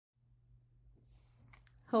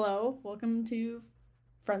Hello, welcome to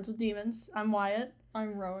Friends with Demons. I'm Wyatt.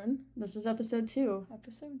 I'm Rowan. This is episode 2.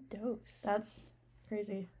 Episode dose. That's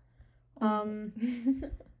crazy. We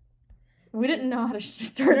didn't know how to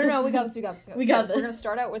start this. No, we got this. We got this. We're gonna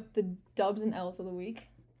start out with the dubs and L's of the week.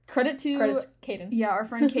 Credit to Kaden. Yeah, our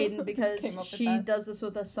friend Kaden, because she that. does this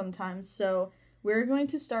with us sometimes. So we're going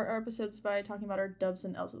to start our episodes by talking about our dubs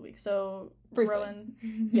and L's of the week. So, Briefly. Rowan,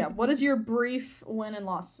 what is your brief win and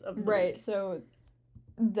loss of the week? So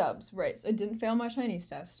dubs, right. So I didn't fail my Chinese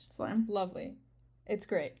test. Slam. Lovely. It's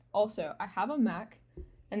great. Also, I have a Mac,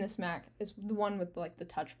 and this Mac is the one with, like, the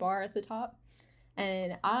touch bar at the top.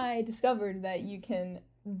 And I discovered that you can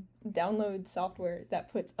download software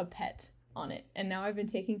that puts a pet on it. And now I've been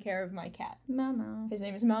taking care of my cat. Mau Mau. His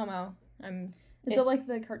name is Mau Mau. Is it like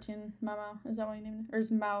the cartoon Mau Mau? Is that what you named it? Or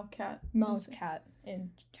is Mao cat? Mao's cat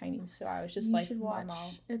in Chinese, so I was just you like, should watch. Mau Mau.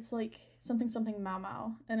 It's like something Mau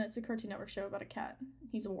Mau, and it's a Cartoon Network show about a cat.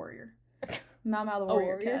 He's a warrior. Mau Mau the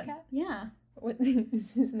warrior, cat. Yeah. What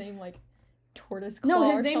is his name, like Tortoise Claw?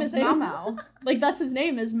 No, his name is Mau Mau. Like, that's his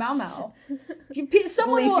name is Mau Mau.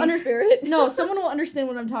 Someone will spirit. No, someone will understand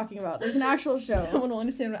what I'm talking about. There's an actual show. Someone will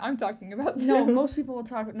understand what I'm talking about too. No, most people will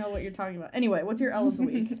know what you're talking about. Anyway, what's your L of the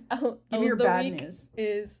week? Give me your bad news.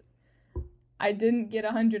 Is I didn't get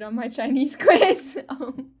 100 on my Chinese quiz,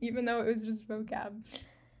 even though it was just vocab.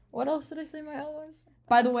 What else did I say my L was?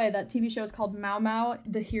 By the way, that TV show is called Mau Mau,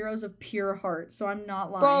 The Heroes of Pure Heart, so I'm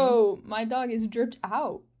not lying. Bro, my dog is dripped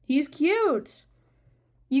out. He's cute.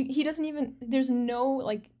 He doesn't even, there's no,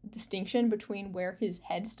 like, distinction between where his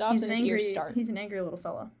head stops and his ears start. He's an angry little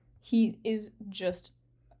fella. He is just,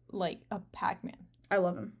 like, a Pac-Man. I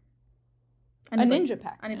love him. A ninja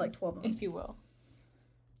Pac-Man. I need, like, 12 of them. If you will.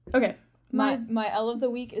 Okay. My L of the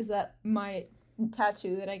week is that my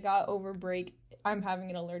tattoo that I got over break, I'm having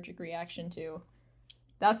an allergic reaction to.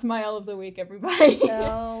 That's my L of the week, everybody.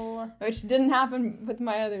 L. Which didn't happen with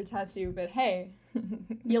my other tattoo, but hey.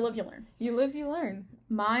 You live, you learn. You live, you learn.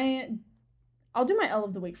 I'll do my L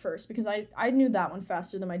of the week first, because I knew that one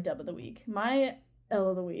faster than my dub of the week. My L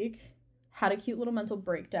of the week had a cute little mental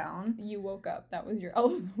breakdown. You woke up. That was your L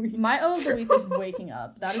of the week. My L of the week is waking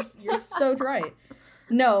up. You're so right.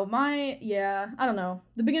 No, I don't know.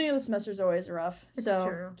 The beginning of the semester is always rough. It's so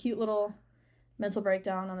true. Cute little mental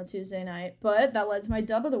breakdown on a Tuesday night. But that led to my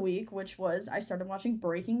dub of the week, which was I started watching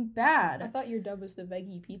Breaking Bad. I thought your dub was the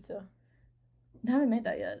veggie pizza. I haven't made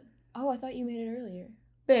that yet. Oh, I thought you made it earlier.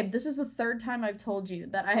 Babe, this is the third time I've told you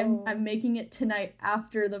that I'm making it tonight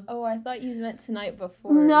after the... Oh, I thought you meant tonight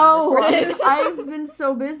before. No, I've been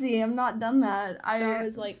so busy. I'm not done that. So I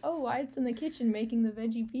was like, oh, Wyatt's in the kitchen making the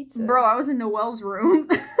veggie pizza. Bro, I was in Noelle's room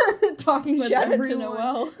talking with everyone. Shout out to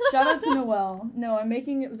Noelle. Shout out to Noelle. No, I'm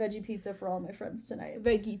making veggie pizza for all my friends tonight.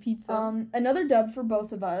 Veggie pizza. Another dub for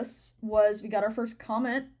both of us was we got our first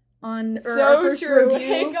comment on our first true. Review.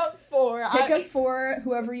 Hiccup 4. Hiccup 4,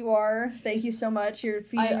 whoever you are. Thank you so much. You're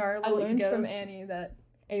feeding our little egos. I learned egos. from Annie that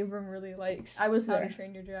Abram really likes I was How there. to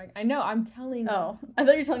Train Your Dragon. I know, I'm telling you. Oh, I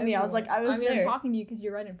thought you were telling me. I was like, I was there. I'm talking to you because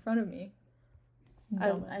you're right in front of me.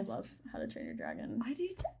 I love How to Train Your Dragon. I do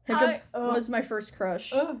too. Hiccup was my first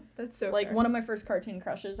crush. That's so like fair. one of my first cartoon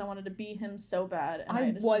crushes. I wanted to be him so bad, and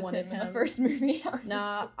I just was wanted him in the first movie.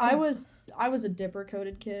 I was a dipper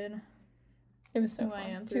coated kid. It was so Who fun. I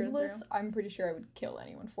am through and Toothless, through. I'm pretty sure I would kill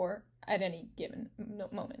anyone for at any given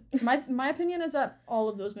moment. My opinion is that all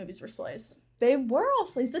of those movies were slays. They were all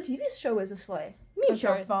slays. The TV show was a slay. Mute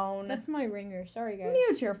your phone. That's my ringer. Sorry, guys.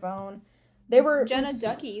 Mute your phone. They were Jenna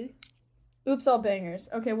Ducky. Oops, all bangers.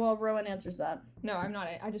 Okay, well, Rowan answers that. No, I'm not.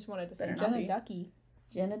 I just wanted to say Better Jenna Ducky.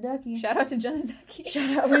 Jenna Ducky. Shout out to Jenna Ducky. Shout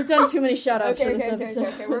out. We've done too many shout outs for this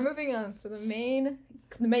episode. Okay. We're moving on. So the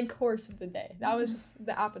main course of the day. That was just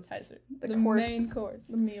the appetizer. The main course.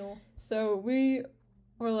 The meal. So we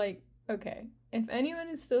were like, okay, if anyone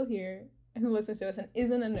is still here who listens to us and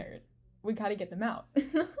isn't a nerd, we gotta get them out.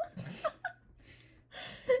 This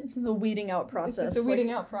is a weeding out process. It's a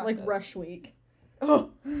weeding out process. Like Rush Week.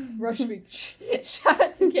 Oh, Rush Week. Shout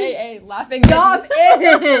out to K.A. laughing. Stop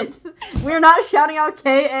it! We're not shouting out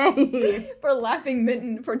K.A. for laughing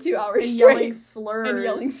mitten for 2 hours and straight. Yelling slurs. And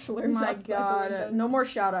yelling slurs. My God. No more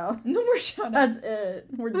shout out. No more shout outs. That's it.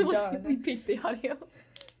 We're done. We peaked the audio.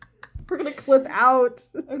 We're gonna clip out.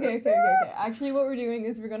 Okay. Actually, what we're doing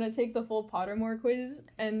is we're gonna take the full Pottermore quiz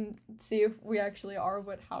and see if we actually are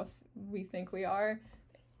what house we think we are.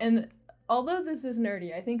 And although this is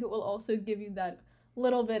nerdy, I think it will also give you that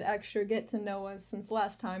little bit extra get to know us, since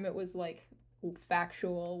last time it was like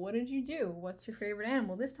factual. What did you do? What's your favorite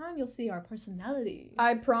animal? This time you'll see our personality.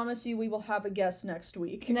 I promise you we will have a guest next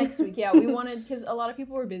week. Next week, yeah. We wanted, because a lot of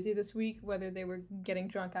people were busy this week, whether they were getting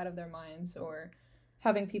drunk out of their minds or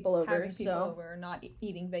having people over. Having people over, not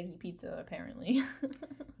eating veggie pizza, apparently.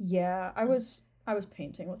 Yeah, I was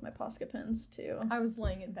painting with my Posca pens, too. I was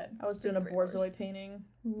laying in bed. I was doing a Borzoi painting.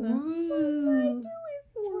 Ooh. What am I doing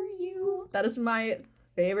for you? That is my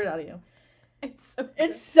favorite audio.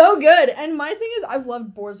 It's so good. And my thing is, I've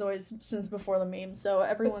loved Borzois since before the meme, so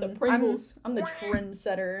everyone, I'm the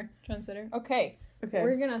trendsetter. Okay.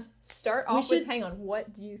 We're gonna start off with, hang on,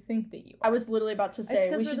 what do you think that you are? I was literally about to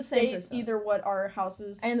say, we should state either what our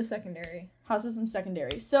houses... And the secondary. Houses and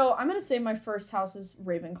secondary. So, I'm gonna say my first house is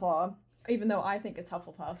Ravenclaw. Even though I think it's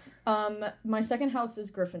Hufflepuff. My second house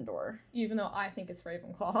is Gryffindor. Even though I think it's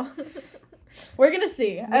Ravenclaw. We're gonna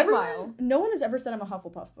see. Meanwhile, no one has ever said I'm a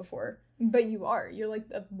Hufflepuff before. But you are. You're like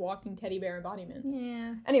a walking teddy bear embodiment.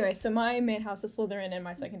 Yeah. Anyway, so my main house is Slytherin and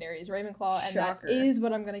my secondary is Ravenclaw. And Shocker. That is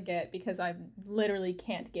what I'm gonna get because I literally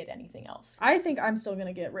can't get anything else. I think I'm still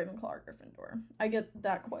gonna get Ravenclaw or Gryffindor. I get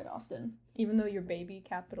that quite often. Even though you're baby,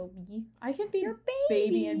 capital B. I can be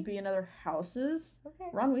baby and be in other houses. Okay.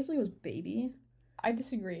 Ron Weasley was baby. I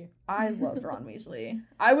disagree. I loved Ron Weasley.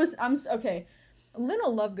 Okay. Lena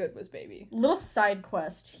Lovegood was baby. Little side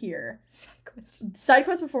quest here. Side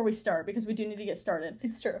quest before we start, because we do need to get started.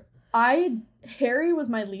 It's true. Harry was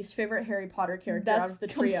my least favorite Harry Potter character out of the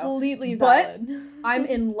trio. That's completely valid. But I'm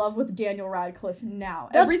in love with Daniel Radcliffe now.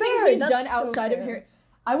 That's Everything fair. he's That's done so outside fair. of Harry...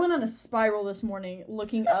 I went on a spiral this morning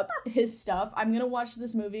looking up his stuff. I'm gonna watch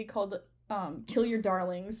this movie called Kill Your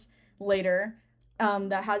Darlings later.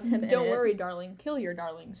 That has him in it. Don't worry, darling. Kill Your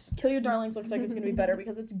Darlings. Kill Your Darlings looks like it's gonna be better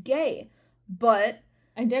because it's gay. But...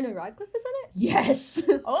 And Daniel Radcliffe is in it? Yes.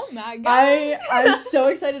 Oh my god. I'm so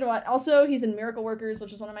excited to watch. Also, he's in Miracle Workers,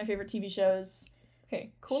 which is one of my favorite TV shows.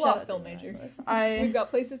 Okay, cool Shout off, out film Daniel major. Radcliffe. We've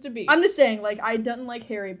got places to be. I'm just saying, like, I didn't like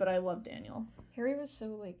Harry, but I love Daniel. Harry was so,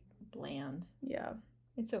 like, bland. Yeah.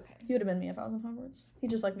 It's okay. He would have been me if I was in Hogwarts. He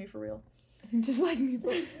just liked me for real. Just like me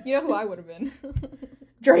for... You know who I would have been?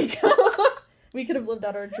 Draco. We could have lived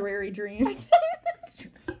out our dreary dreams.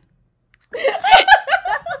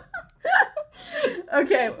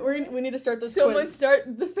 Okay, we need to start this quiz. Let's start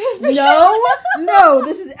the fanfiction. No,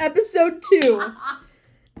 this is episode 2.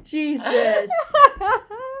 Jesus.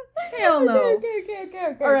 Hell no.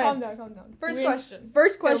 Okay. All right. Calm down. First question.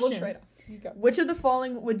 Yeah, we'll Which of the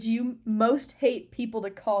following would you most hate people to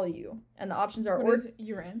call you? And the options are... What is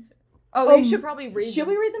your answer? Oh, we should probably read them. Should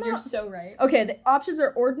we read them out? You're so right. Okay, the options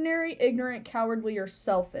are ordinary, ignorant, cowardly, or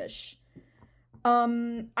selfish.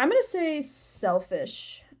 I'm gonna say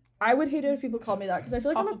selfish. I would hate it if people called me that, because I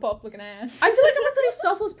feel like Hufflepuff looking ass. I feel like I'm a pretty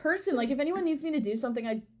selfless person. Like, if anyone needs me to do something,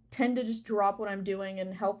 I tend to just drop what I'm doing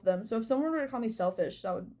and help them. So if someone were to call me selfish,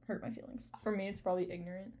 that would hurt my feelings. For me, it's probably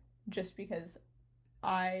ignorant, just because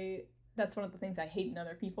that's one of the things I hate in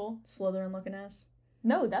other people. Slytherin looking ass.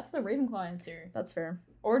 No, that's the Ravenclaw answer. That's fair.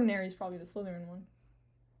 Ordinary is probably the Slytherin one.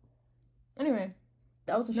 Anyway.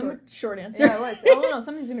 That was a short answer. Yeah, it was. Oh, no,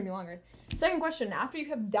 something's gonna be longer. Second question. After you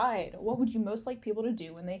have died, what would you most like people to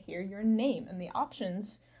do when they hear your name? And the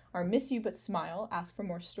options are miss you but smile, ask for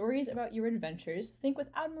more stories about your adventures, think with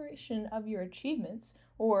admiration of your achievements,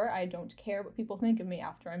 or I don't care what people think of me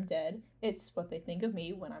after I'm dead. It's what they think of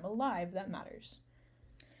me when I'm alive that matters.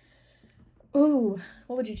 Ooh,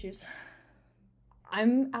 what would you choose?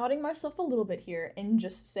 I'm outing myself a little bit here and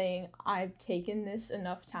just saying I've taken this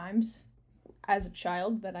enough times as a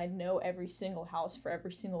child that I know every single house for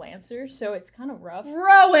every single answer, so it's kind of rough.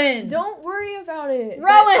 Rowan! Don't worry about it.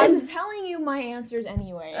 Rowan! I'm telling you my answers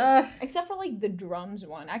anyway. Except for, like, the drums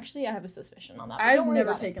one. Actually, I have a suspicion on that. I've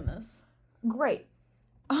never taken this. Great.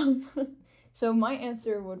 So my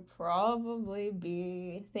answer would probably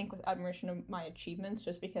be think with admiration of my achievements,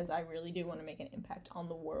 just because I really do want to make an impact on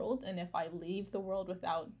the world, and if I leave the world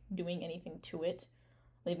without doing anything to it,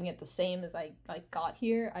 leaving it the same as I got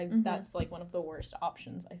here, that's like one of the worst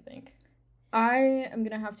options, I think. I am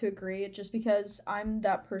gonna have to agree, just because I'm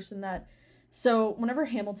that person that... So whenever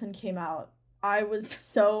Hamilton came out, I was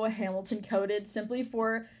so Hamilton coded simply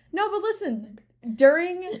for... No, but listen,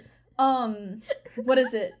 during... what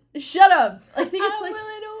is it? Shut up! I think it's like... I'm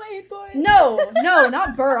willing to wait, boy. No,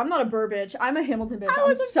 not Burr. I'm not a Burr bitch. I'm a Hamilton bitch.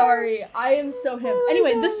 I'm sorry. I am so him.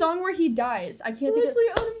 Anyway, the song where he dies, I can't think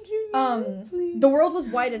of... The World Was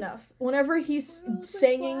Wide Enough. Whenever he's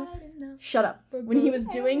singing... Shut up. When he was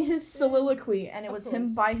doing his soliloquy, and it was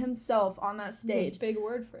him by himself on that stage. It's a big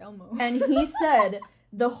word for Elmo. And he said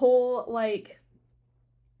the whole, like...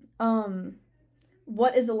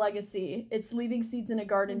 What is a legacy? It's leaving seeds in a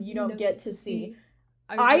garden you don't get to see.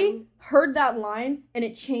 I heard that line, and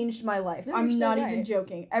it changed my life. No, I'm you're so not right. even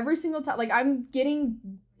joking. Every single time, like, I'm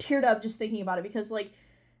getting teared up just thinking about it, because, like,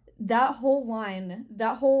 that whole line,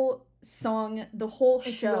 that whole song, the whole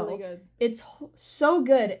It's show. really good. It's so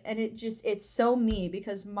good, and it's so me,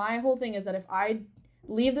 because my whole thing is that if I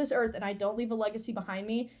leave this earth and I don't leave a legacy behind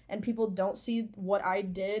me, and people don't see what I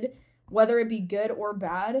did, whether it be good or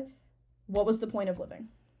bad, what was the point of living?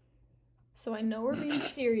 So I know we're being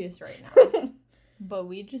serious right now, but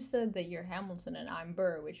we just said that you're Hamilton and I'm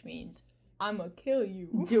Burr, which means I'ma kill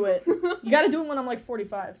you. Do it. You gotta do it when I'm like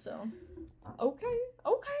 45, so. Okay.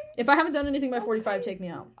 If I haven't done anything by 45, take me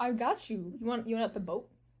out. I got you. You want the boat?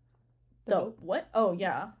 The what? Oh,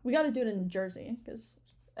 yeah. We gotta do it in Jersey, because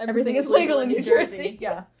Everything is legal in New Jersey.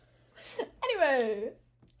 Yeah. Anyway.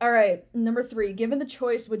 Alright, number 3. Given the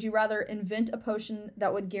choice, would you rather invent a potion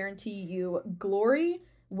that would guarantee you glory,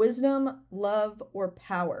 wisdom, love, or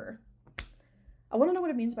power? I want to know what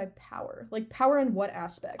it means by power. Like, power in what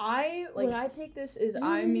aspect? When I take this is,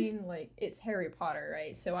 I mean, like, it's Harry Potter,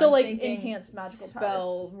 right? So I'm like, thinking enhanced magical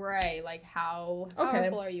spell, powers. right? Like, how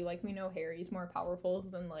powerful are you? Like, we know Harry's more powerful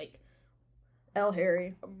than, like,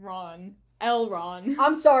 Harry. Ron.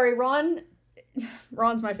 I'm sorry, Ron.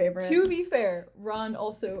 Ron's my favorite. To be fair, Ron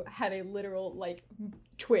also had a literal, like,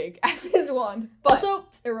 twig as his wand. But also,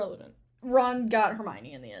 it's irrelevant. Ron got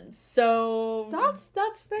Hermione in the end, so...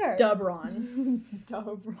 That's fair. Dub Ron.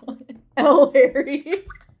 Dub Ron. Harry.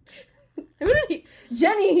 Who did he...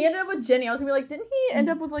 Jenny. He ended up with Jenny. I was gonna be like, didn't he end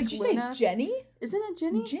up with, like, Did you Luna? say Jenny? Isn't it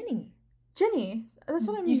Jenny? Jenny. That's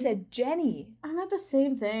what I mean. You said Jenny. I meant the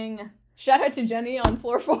same thing. Shout out to Jenny on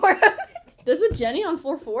floor 4. There's a Jenny on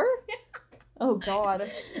floor 4? Yeah. Oh, God.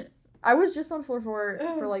 I was just on floor 4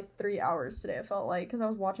 for, like, 3 hours today, I felt like, because I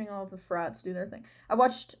was watching all of the frats do their thing. I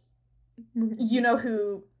watched... You know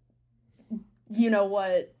who, you know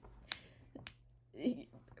what.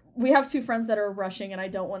 We have 2 friends that are rushing, and I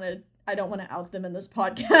don't want to out them in this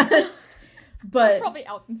podcast. But they'll probably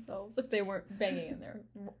out themselves if they weren't banging in their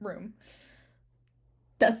room.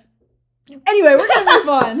 Anyway, we're gonna move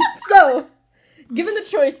on. So, given the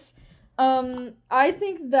choice, I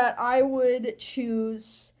think that I would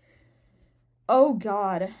choose. Oh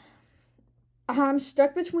God, I'm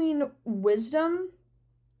stuck between wisdom.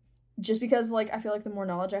 Just because, like, I feel like the more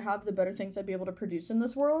knowledge I have, the better things I'd be able to produce in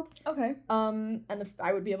this world. Okay. And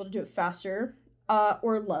I would be able to do it faster.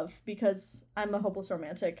 Or love, because I'm a hopeless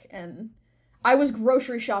romantic, and I was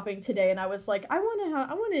grocery shopping today, and I was like, I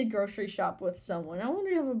want to grocery shop with someone. I want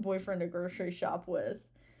to have a boyfriend to grocery shop with.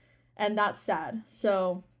 And that's sad.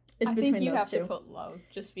 So, it's between those two. I think you have to put love,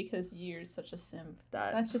 just because you're such a simp.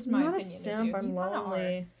 That's just my opinion. I'm not a simp, I'm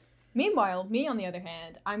lonely. Meanwhile, me, on the other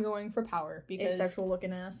hand, I'm going for power because... Asexual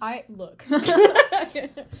looking ass. I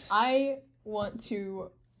want to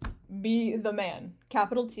be the man.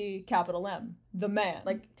 Capital T, capital M. The man.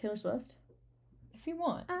 Like Taylor Swift? If you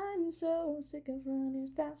want. I'm so sick of running as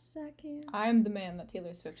fast as I can. I'm the man that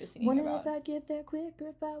Taylor Swift is singing about. Wonder if I'd get there quicker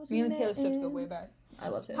if I was Me and Taylor Swift go way back. I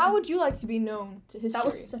love Taylor. How would you like to be known to history? That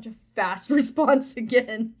was such a fast response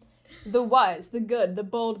again. The wise, the good, the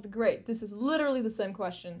bold, the great. This is literally the same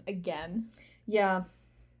question again. Yeah.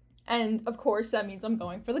 And, of course, that means I'm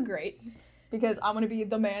going for the great. Because I'm going to be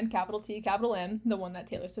the man, capital T, capital M, the one that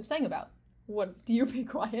Taylor Swift sang about. What do you be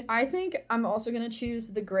quiet? I think I'm also going to choose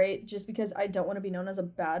the great just because I don't want to be known as a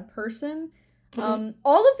bad person.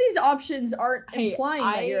 All of these options aren't implying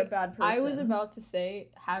that you're a bad person. I was about to say,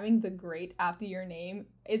 having the great after your name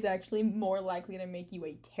is actually more likely to make you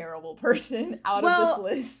a terrible person out of this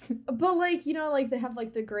list. But, like, you know, like, they have,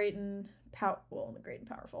 like, the great and the great and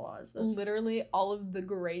powerful Oz. Literally, all of the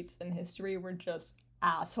greats in history were just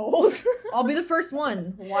assholes. I'll be the first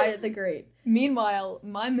one. Wyatt the Great. Meanwhile,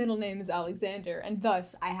 my middle name is Alexander, and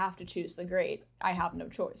thus, I have to choose the great. I have no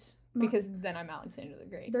choice. Because then I'm Alexander the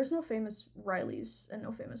Great. There's no famous Rileys and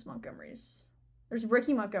no famous Montgomerys. There's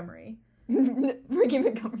Ricky Montgomery. Ricky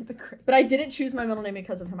Montgomery the Great. But I didn't choose my middle name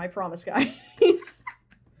because of him, I promise, guys.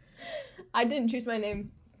 I didn't choose my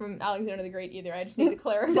name from Alexander the Great either. I just need to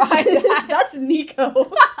clarify that. That's Nico.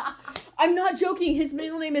 I'm not joking. His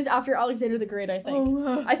middle name is after Alexander the Great, I think.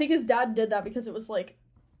 Oh. I think his dad did that because it was, like,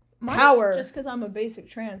 power. Just because I'm a basic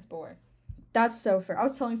trans boy. That's so fair. I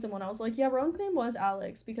was telling someone, I was like, yeah, Rowan's name was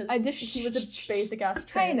Alex because he was a basic-ass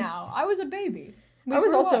trans. Hey now, I was a baby. I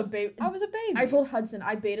was also a baby. I was a baby. I told Hudson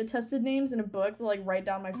I beta-tested names in a book to, like, write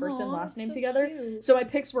down my first and last name together. Cute. So my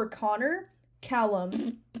picks were Connor,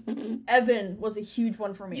 Callum, Evan was a huge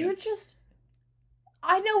one for me.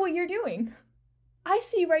 I know what you're doing. I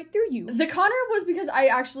see right through you. The Connor was because I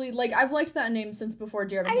actually, like, I've liked that name since before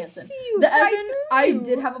Jared Hansen. I see you. The right Evan, I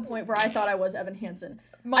did have a point where I thought I was Evan Hansen.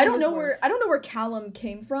 I don't know where Callum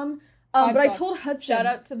came from. But I Sauce. told Hudson. Shout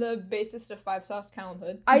out to the bassist of 5 Sauce, Callum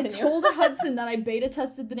Hood. I Continue. told Hudson that I beta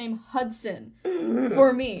tested the name Hudson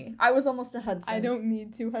for me. I was almost a Hudson. I don't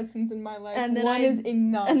need 2 Hudsons in my life. And then One is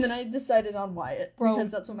enough. And then I decided on Wyatt Bro,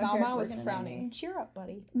 because that's what my parents were was gonna frowning. name me. Cheer up,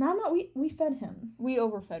 buddy. Mama, we fed him. We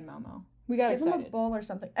overfed Mau. We got Give excited. him a ball or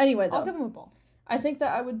something. Anyway, though, I'll give him a ball. I think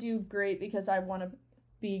that I would do great because I want to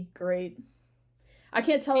be great. I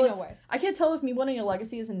can't tell Ain't if no way. I can't tell if me wanting a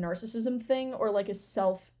legacy is a narcissism thing or like a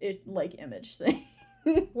image thing.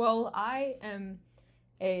 Well, I am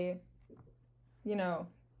a,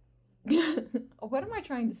 what am I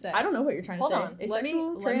trying to say? I don't know what you're trying to say. Hold on.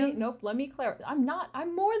 Asexual, trans? Let me clarify.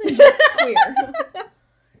 I'm more than just queer.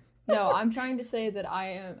 No, I'm trying to say that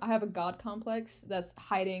I have a god complex that's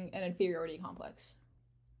hiding an inferiority complex.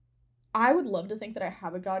 I would love to think that I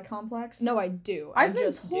have a god complex. No, I do. I've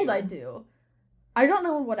been told I do. I don't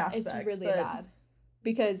know in what aspect. It's really bad.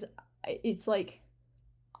 Because it's like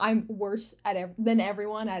I'm worse than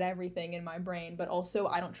everyone at everything in my brain, but also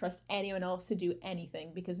I don't trust anyone else to do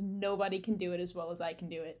anything because nobody can do it as well as I can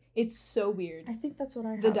do it. It's so weird. I think that's what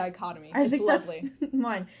I have. The dichotomy. I it's think lovely. that's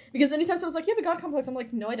mine. Because anytime someone's like, you have a god complex, I'm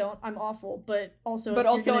like, no, I don't. I'm awful. But also, But if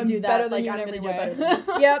also you're gonna I'm do that, better than like, you I'm in gonna every do it way. better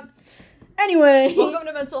than you. Yep. Anyway. Welcome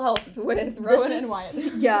to Mental Health with Rowan and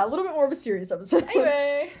Wyatt. Yeah, a little bit more of a serious episode.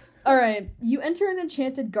 Anyway. Alright, you enter an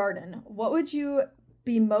enchanted garden. What would you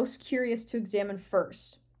be most curious to examine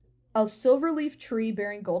first? A silver leaf tree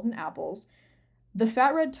bearing golden apples, the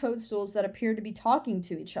fat red toadstools that appear to be talking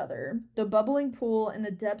to each other, the bubbling pool in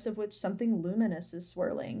the depths of which something luminous is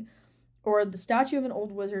swirling, or the statue of an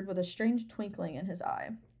old wizard with a strange twinkling in his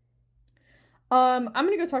eye. I'm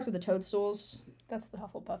gonna go talk to the toadstools. That's the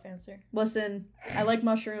Hufflepuff answer. Listen, I like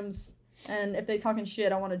mushrooms, and if they talking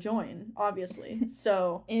shit, I want to join, obviously.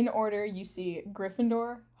 So in order, you see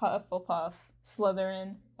Gryffindor, Hufflepuff,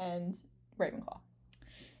 Slytherin, and Ravenclaw.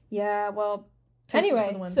 yeah, well. Toadstools for the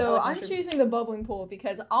Anyway, win. I so like I'm mushrooms. choosing the bubbling pool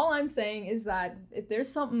because all I'm saying is that if there's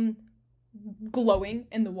something glowing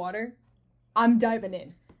in the water, I'm diving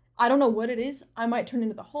in. I don't know what it is. I might turn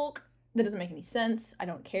into the Hulk. That doesn't make any sense. I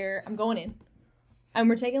don't care. I'm going in. And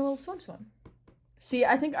we're taking a little swim. See,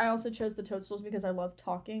 I think I also chose the toadstools because I love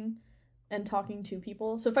talking and talking to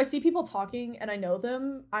people. So if I see people talking and I know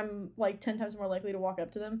them, I'm like 10 times more likely to walk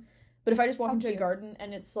up to them. But if I just walk into a garden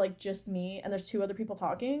and it's like just me and there's 2 other people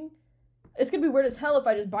talking, it's gonna be weird as hell if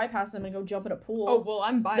I just bypass them and go jump in a pool. Oh, well,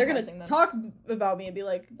 I'm bypassing They're gonna them. talk about me and be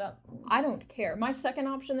like, that. I don't care. My second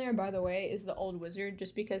option there, by the way, is the old wizard,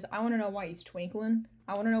 just because I want to know why he's twinkling.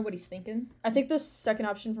 I want to know what he's thinking. I think the second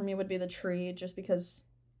option for me would be the tree, just because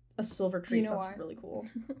a silver tree You know sounds why? really cool.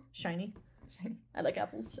 Shiny. Shiny. I like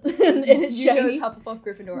apples. and it's You shiny. chose Hufflepuff,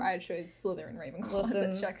 Gryffindor. I chose Slytherin, Ravenclaw.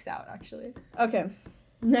 Listen. That checks out, actually. Okay.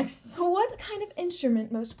 Next. So what kind of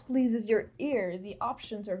instrument most pleases your ear? The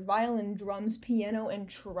options are violin, drums, piano, and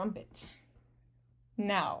trumpet.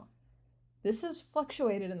 Now, this has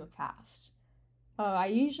fluctuated in the past. I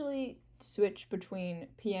usually switch between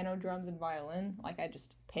piano, drums, and violin. Like, I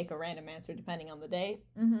just pick a random answer depending on the day.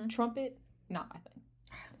 Mm-hmm. Trumpet, not my thing.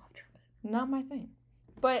 I love trumpet. Not my thing.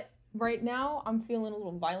 But right now, I'm feeling a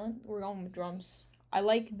little violent. We're going with drums. I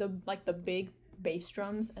like the big bass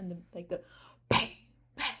drums and the bang,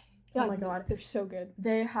 bang. Oh my god. They're so good.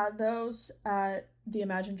 They had those at the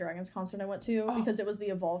Imagine Dragons concert I went to because it was the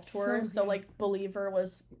Evolve tour. So like Believer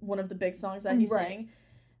was one of the big songs that he sang.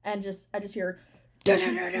 And I just hear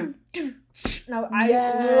no,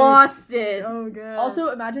 I lost it. Oh god. Also,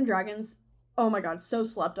 Imagine Dragons, oh my god, so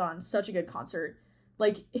slept on. Such a good concert.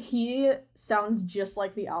 Like, he sounds just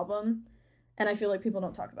like the album, and I feel like people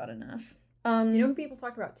don't talk about it enough. You know who people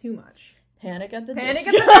talk about too much? Panic at the Panic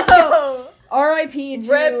Disco. at the Disco! R.I.P.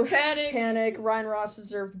 to Red Panic. Panic. Ryan Ross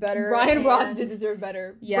deserved better. Ryan Ross did deserve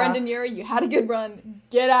better. Yeah. Brendan Urie, you had a good run.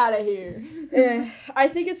 Get out of here. I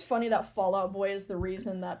think it's funny that Fall Out Boy is the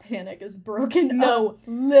reason that Panic is broken. No,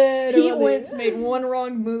 literally. Pete Wentz made one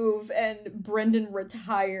wrong move and Brendan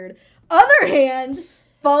retired. Other hand,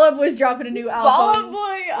 Fall Out Boy's dropping a new album. Fall Out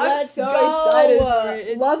Boy, I'm Let's so go. excited for it.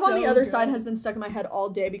 It's Love on so the Other good. Side has been stuck in my head all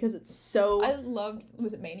day because it's so... I loved,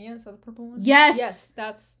 was it Mania? Is that the purple one? Yes! Yes,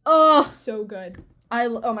 that's Ugh! so good.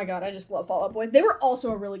 Oh my god, I just love Fall Out Boy. They were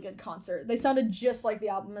also a really good concert. They sounded just like the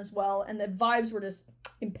album as well, and the vibes were just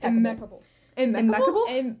impeccable. Impeccable.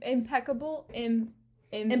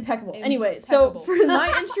 Anyway, so for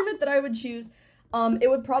my instrument that I would choose, it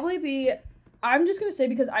would probably be... I'm just gonna say,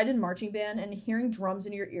 because I did marching band, and hearing drums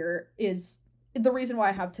in your ear is the reason why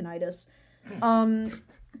I have tinnitus.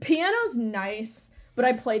 Piano's nice, but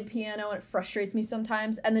I played piano and it frustrates me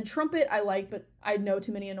sometimes. And the trumpet I like, but I know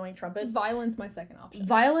too many annoying trumpets. Violin's my second option.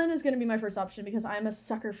 Violin is going to be my first option because I'm a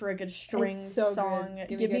sucker for a good string song.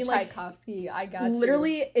 Good. Give me like Tchaikovsky. I got you.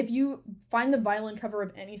 Literally, if you find the violin cover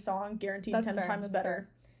of any song, guaranteed That's 10 fair, times that's better. fair.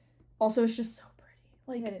 Also, it's just so pretty.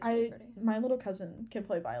 Like It is so pretty. my little cousin can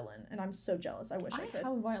play violin, and I'm so jealous. I wish I could.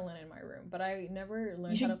 have a violin in my room, but I never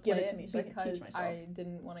learned You how to should give play it to me so I can teach because myself. I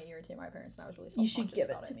didn't want to irritate my parents, and I was really You self-conscious should give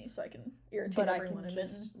it about to me so I can irritate But I everyone can in it.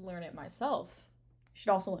 just learn it myself. You should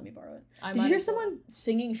also let me borrow it. I Did you might hear as well. someone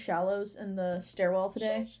singing "Shallows" in the stairwell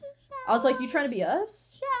today? I was like, "You trying to be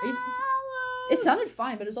us?" Are you- It sounded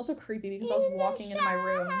fine, but it was also creepy because I was walking into my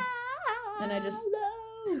room and I just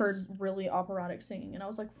heard really operatic singing, and I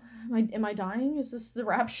was like, "Am I dying? Is this the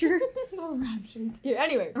rapture?"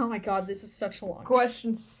 Anyway, Oh my god, this is such a long.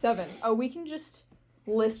 question 7. Oh, we can just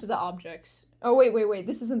list the objects. Oh, wait.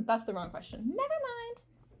 That's the wrong question. Never mind.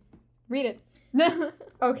 Read it.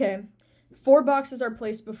 Okay. 4 boxes are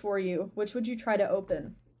placed before you. Which would you try to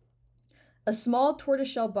open? A small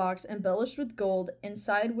tortoiseshell box embellished with gold,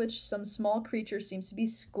 inside which some small creature seems to be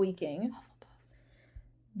squeaking.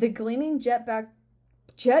 The gleaming jet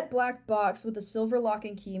black box with a silver lock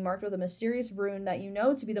and key marked with a mysterious rune that you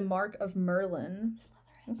know to be the mark of Merlin.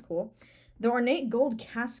 That's cool. The ornate gold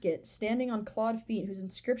casket, standing on clawed feet, whose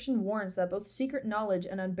inscription warns that both secret knowledge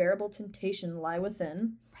and unbearable temptation lie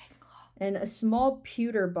within. And a small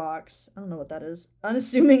pewter box, I don't know what that is,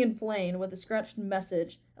 unassuming and plain, with a scratched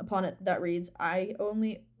message upon it that reads, I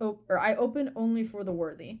open only for the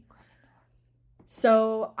worthy.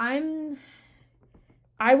 So I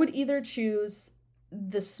would either choose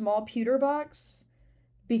the small pewter box,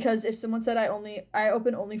 because if someone said I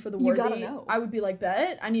open only for the You worthy, gotta know. I would be like,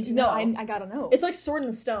 bet, I need to know. I gotta know. It's like Sword in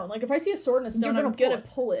the Stone. Like, if I see a sword in a stone, You're I'm gonna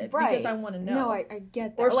pull it Right. because I want to know. No, I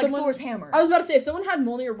get that. Or if like someone- Thor's hammer. I was about to say, if someone had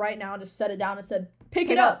Mjolnir right now and just set it down and said, pick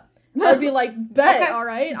it up, I'd be like, bet, Okay,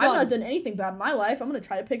 alright, I've done. not done anything bad in my life, I'm gonna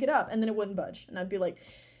try to pick it up, and then it wouldn't budge, and I'd be like,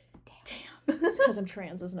 damn, it's because I'm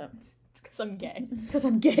trans, isn't it? It's because I'm gay. It's because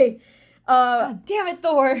I'm gay. God damn it,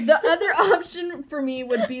 Thor! The other option for me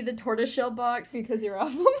would be the tortoiseshell box. Because you're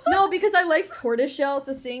awful. No, because I like tortoiseshell,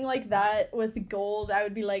 so seeing like that with gold, I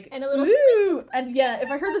would be like, And a little ooh! And yeah, if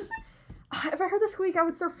I heard the squeak, I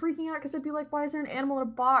would start freaking out because I'd be like, why is there an animal in a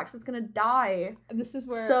box? It's gonna die. This is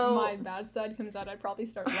where So- my bad side comes out. I'd probably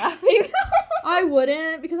start laughing. I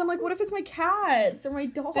wouldn't, because I'm like, what if it's my cats or my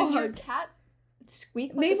dog? Does your cat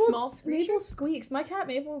squeak like Mabel, a small screecher? Mabel squeaks. My cat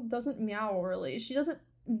Mabel doesn't meow really. She doesn't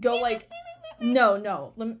go like,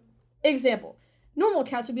 no. Example. Normal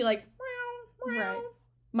cats would be like, meow, meow. Right.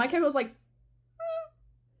 My cat goes like,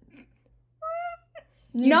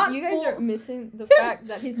 You guys full- are missing the fact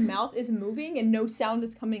that his mouth is moving and no sound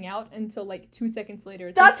is coming out until like 2 seconds later.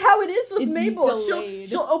 It's That's how it is with it's Mabel. delayed.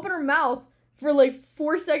 She'll open her mouth for like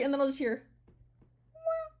 4 seconds, and then I'll just hear.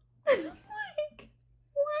 I'm like,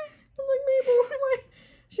 Mabel.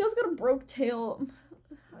 She also got a broke tail.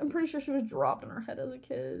 I'm pretty sure she was dropped on her head as a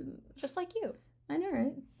kid. just like you. I know,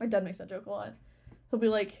 right? My dad makes that joke a lot. He'll be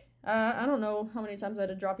like, I don't know how many times I had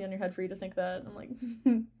to drop you on your head for you to think that. I'm like,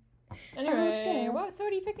 Anyway, understand. what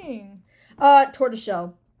sword are you picking?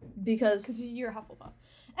 tortoiseshell. Because Because you're a Hufflepuff.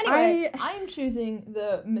 Anyway, I am choosing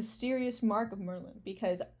the mysterious mark of Merlin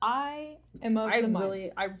because I am of the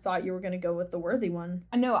mind. I thought you were gonna go with the worthy one.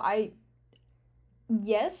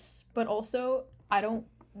 Yes, but also I don't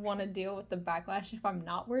want to deal with the backlash if I'm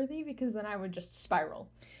not worthy because then I would just spiral.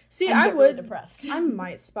 See, and I get really would. depressed. I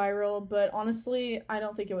might spiral, but honestly, I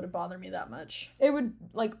don't think it would have bothered me that much. It would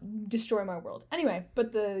like destroy my world. Anyway,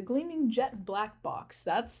 but the gleaming jet black box,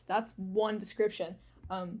 that's one description.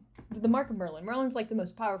 The mark of Merlin. Merlin's like the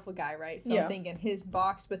most powerful guy, right? So Yeah. I'm thinking his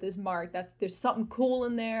box with his mark, there's something cool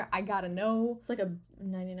in there. I gotta know. It's like a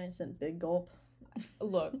 99-cent big gulp.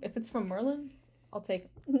 Look, if it's from Merlin, I'll take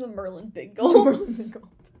The Merlin big the gulp. Merlin Big Gulp.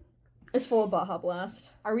 It's full of Baja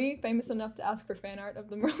Blast. Are we famous enough to ask for fan art of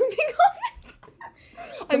the Merlin Big Gulp?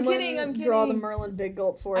 I'm kidding. Draw the Merlin big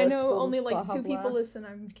gulp for I us. know full of only like Baja 2 people Blast. listen.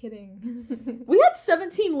 I'm kidding. We had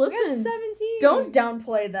 17 We listens. got 17. Don't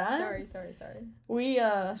downplay that. Sorry. We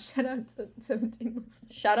Shout out to 17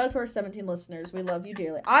 listeners. shout out to our 17 listeners. We love you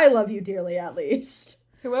dearly. I love you dearly, at least.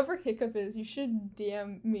 Whoever Hiccup is, you should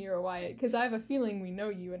DM me or Wyatt, because I have a feeling we know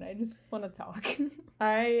you and I just want to talk.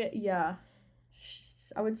 I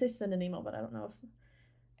would say send an email, but I don't know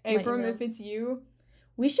if Abram, email. if it's you,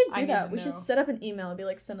 we should I do need that. to We should know. set up an email and be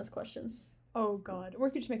like, send us questions. oh god. Or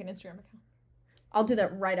we could just make an Instagram account. I'll do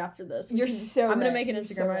that right after this. You're so I'm gonna right. make an You're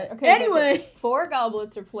Instagram so right. Okay, Anyway. 4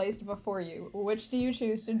 goblets are placed before you. Which do you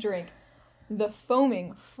choose to drink? The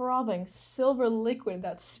foaming, frothing silver liquid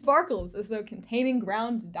that sparkles as though containing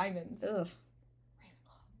ground diamonds. Ugh.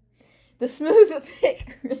 The smooth,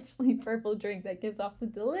 thick, richly purple drink that gives off the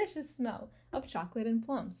delicious smell of chocolate and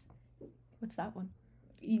plums. What's that one?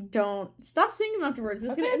 You don't... Stop singing them afterwards.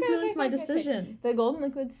 It's going to influence my decision. The golden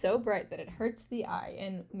liquid so bright that it hurts the eye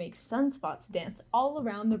and makes sunspots dance all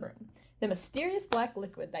around the room. The mysterious black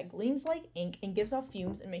liquid that gleams like ink and gives off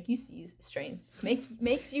fumes and makes you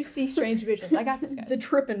see strange visions. I got this, guys. The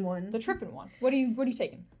trippin' one. The trippin' one. What are you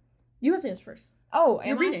taking? You have to answer first. Oh,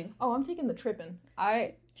 you're reading. Oh, I'm taking the trippin'.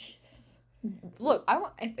 Jesus. Look,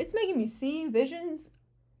 if it's making me see visions,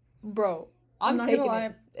 bro, I'm not taking gonna lie.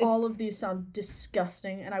 it. All of these sound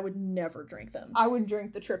disgusting, and I would never drink them. I would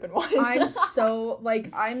drink the trippin' one. I'm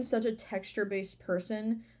such a texture-based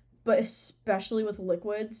person, but especially with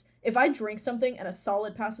liquids. If I drink something and a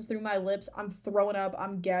solid passes through my lips, I'm throwing up,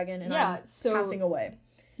 I'm gagging, and I'm passing away.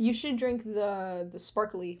 You should drink the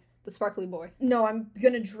sparkly boy. No, I'm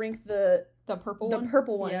gonna drink the purple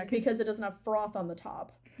one because it doesn't have froth on the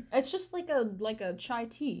top. It's just like a chai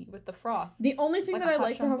tea with the froth. The only thing that I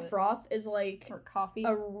like to have froth is like or coffee,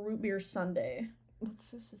 a root beer sundae. That's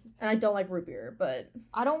so specific. And I don't like root beer, but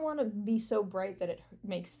I don't want to be so bright that it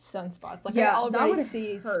makes sunspots. Like I already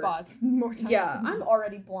see spots more times. Yeah, I'm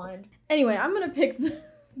already blind. Anyway, I'm gonna pick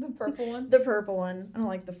the purple one. The purple one. I don't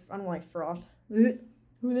like froth. Yeah,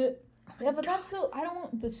 but that's so. I don't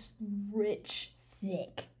want this rich,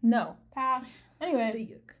 thick. No, pass.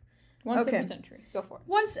 Anyway, once every century, go for it.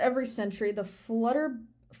 Once every century, the Flutterby.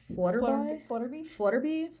 Oh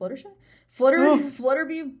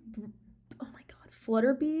my god,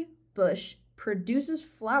 Flutterby bush produces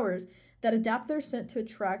flowers that adapt their scent to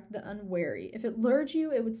attract the unwary. If it lured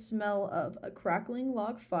you, it would smell of a crackling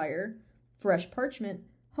log fire, fresh parchment,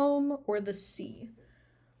 home, or the sea.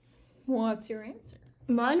 What's your answer?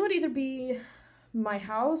 Mine would either be my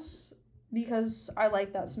house, because I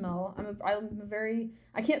like that smell.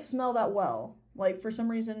 I can't smell that well. Like, for some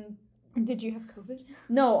reason... Did you have COVID?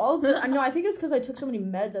 No, no, I think it's because I took so many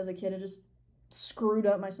meds as a kid. It just screwed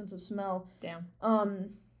up my sense of smell. Damn.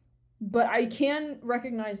 But I can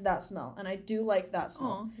recognize that smell, and I do like that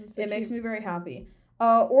smell. So it makes me very happy.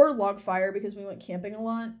 Or log fire, because we went camping a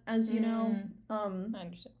lot, as you know. I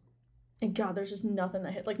understand. And God, there's just nothing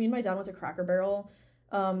that hit. Like, me and my dad went to Cracker Barrel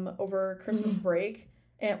over Christmas break.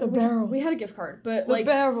 And we had a gift card, but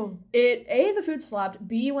the food slapped.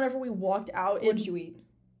 B, whenever we walked out, what did you eat?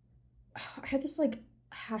 I had this like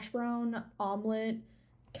hash brown omelet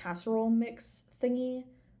casserole mix thingy.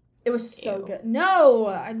 It was so good. No,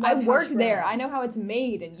 I worked there. I know how it's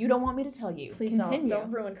made, and you don't want me to tell you. Please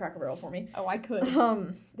don't ruin Cracker Barrel for me. Oh, I could.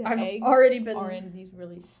 I've eggs already been are in these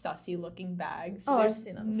really sussy looking bags. Oh, I've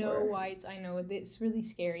seen them before. No whites. I know it's really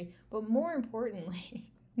scary, but more importantly.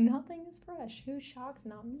 Nothing is fresh. Who's shocked?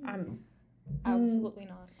 Not me. I'm absolutely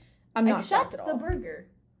not. I'm not shocked at all. The burger.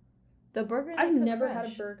 The burger. I've never had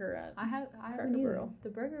a burger at. I haven't either. The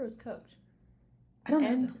burger was cooked. I don't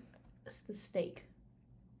know. It's the steak.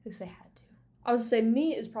 Because they had to. I was gonna say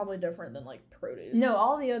meat is probably different than like produce. No,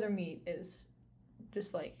 all the other meat is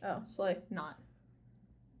just like not.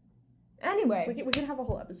 Anyway, we can have a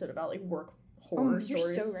whole episode about like work horror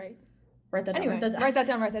stories. You're so right. Write that down. Anyway, write that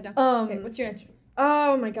down. Okay, what's your answer?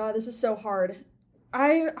 Oh my god, this is so hard.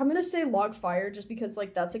 I'm gonna say log fire just because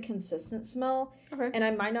like that's a consistent smell. Okay. And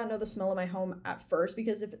I might not know the smell of my home at first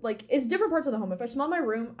because if like it's different parts of the home. If I smell my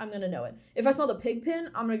room, I'm gonna know it. If I smell the pig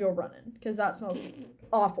pen, I'm gonna go running because that smells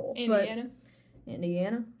awful. Indiana.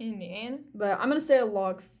 But I'm gonna say a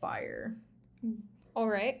log fire. All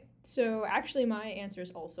right. So actually, my answer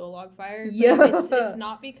is also a log fire. Yeah. It's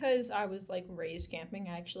not because I was like raised camping.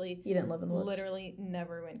 You didn't live in the woods. Literally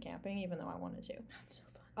never went camping, even though I wanted to. That's so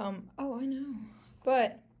fun. Oh, I know.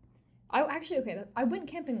 But I went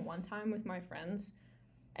camping one time with my friends,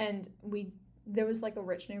 and there was like a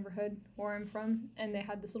rich neighborhood where I'm from, and they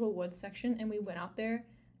had this little woods section, and we went out there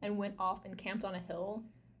and went off and camped on a hill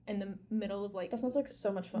in the middle of like that sounds like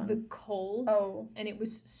so much fun. The cold. Oh. And it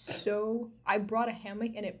was so I brought a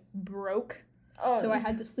hammock and it broke. Oh. So I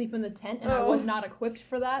had to sleep in the tent and I was not equipped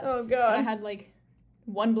for that. Oh god. And I had like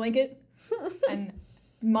one blanket and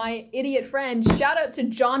my idiot friend, shout out to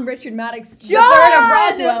John Richard Maddox, the third of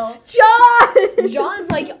Roswell.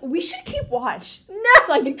 John's like, we should keep watch. No, it's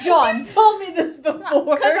like, John, you've told me this before.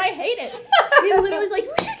 Because I hate it. He literally was like,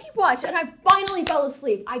 we should keep watch, and I finally fell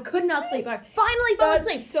asleep. I could not sleep, but I finally fell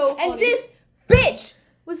asleep. So funny. And this bitch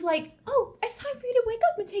was like, oh, it's time for you to wake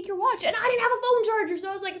up and take your watch. And I didn't have a phone charger,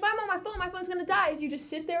 so I was like, if I'm on my phone's gonna die. So you just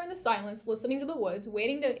sit there in the silence, listening to the woods,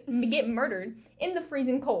 waiting to get murdered in the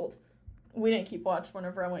freezing cold. We didn't keep watch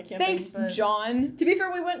whenever I went camping. Thanks, John. To be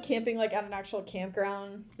fair, we went camping like at an actual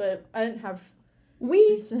campground, but I didn't have.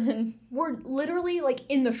 We were literally like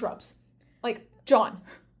in the shrubs, like John.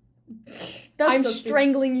 That's I'm so stupid.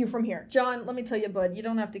 strangling you from here. John, let me tell you, bud, you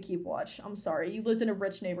don't have to keep watch. I'm sorry. You lived in a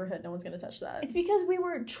rich neighborhood. No one's gonna touch that. It's because we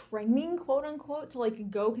were training, quote unquote, to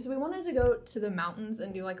like go, because we wanted to go to the mountains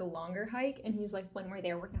and do like a longer hike. And he's like, when we're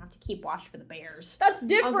there, we're gonna have to keep watch for the bears. That's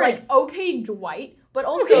different. I was like, okay, Dwight, but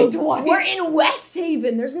also Okay, Dwight. we're in West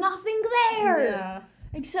Haven. There's nothing there. Yeah.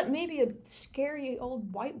 Except maybe a scary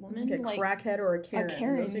old white woman. Like a crackhead or a Karen.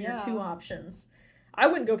 Karen, Those are your yeah. two options. I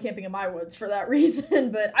wouldn't go camping in my woods for that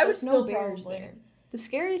reason, but I would There's no still bears probably. there. The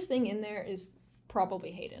scariest thing in there is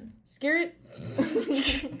probably Hayden. Scary.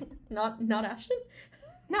 not Ashton.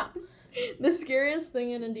 No. The scariest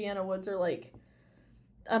thing in Indiana woods are like,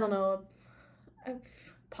 I don't know,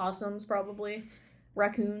 possums probably,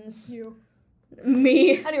 raccoons. You.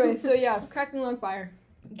 Me. Anyway, so yeah, cracking log fire.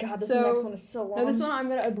 God, this So- next one is so long. Now this one I'm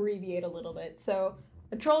gonna abbreviate a little bit. So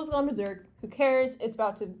a troll has gone berserk. Who cares? It's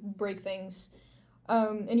about to break things.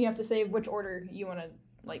 And you have to say which order you want to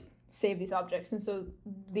like save these objects. And so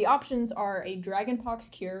the options are a dragonpox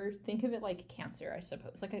cure. Think of it like cancer, I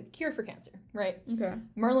suppose, like a cure for cancer, right? Okay.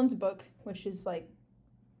 Merlin's book, which is like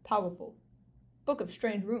powerful, book of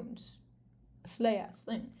strange runes, a slay ass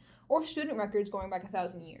thing, or student records going back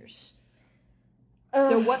 1,000 years.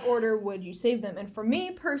 So what order would you save them? And for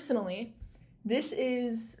me personally, this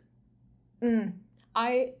is,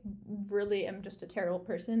 I really am just a terrible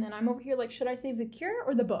person, and I'm over here like, should I save the cure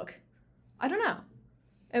or the book? I don't know.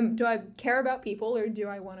 Do I care about people, or do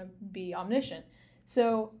I want to be omniscient?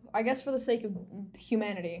 So I guess for the sake of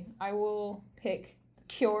humanity, I will pick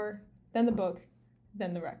cure, then the book,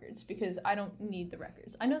 then the records, because I don't need the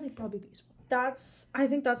records. I know they'd probably be useful. I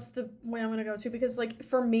think that's the way I'm gonna go to, because like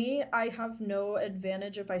for me, I have no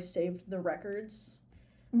advantage if I saved the records.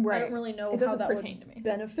 Right. I don't really know It how doesn't that pertain would to me.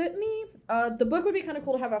 benefit me. The book would be kind of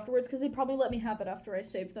cool to have afterwards, because they'd probably let me have it after I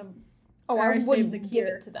saved them. Oh, Or I save wouldn't the give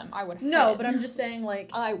cure. it to them. I would. No, hide but it. I'm just saying, like,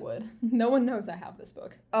 I would. No one knows I have this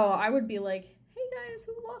book. oh, I would be like, hey guys,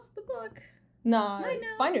 who lost the book? Nah, I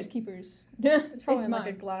know. finders keepers. It's probably in like a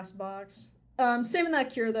mine. glass box. Saving that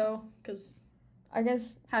cure though, because I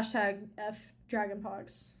guess. hashtag F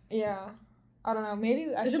dragonpox. Yeah. I don't know.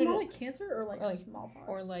 Maybe I Is should. it more like cancer or like, like- smallpox?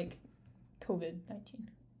 or like COVID-19.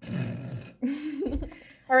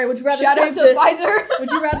 All right, would you rather Shout out save to the Pfizer. Would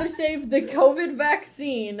you rather save the COVID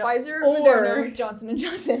vaccine? Pfizer Or- Moderna, Johnson &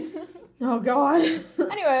 Johnson. Oh God.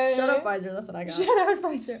 Anyway. Shut up, Pfizer. That's what I got. Shout out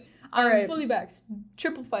Pfizer. I'm Alright. fully vaxxed.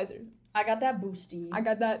 Triple Pfizer. I got that boosty. I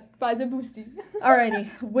got that Pfizer boosty. Alrighty.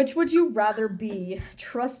 Which would you rather be?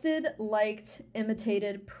 Trusted, liked,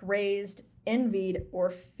 imitated, praised, envied, or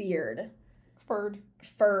feared? Furred.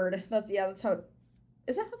 Furred. That's how.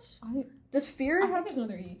 Is that how? Does feared I have? think there's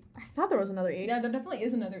another E. I thought there was another E. Yeah, there definitely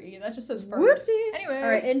is another E. That just says furred. Whoopsies. Anyway. All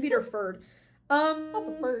right, envied or furred. Not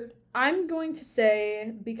the furred. I'm going to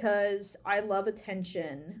say, because I love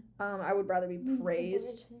attention, I would rather be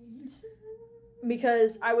praised.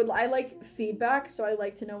 Because I like feedback, so I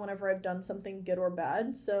like to know whenever I've done something good or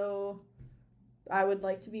bad. So I would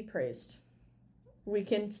like to be praised. We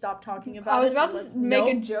can stop talking about it. I was about Let's- to make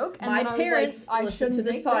a nope. joke, and My then parents I was like, I listen to shouldn't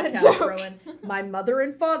this make that podcast, joke. Rowan. My mother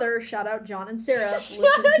and father, shout out John and Sarah, listen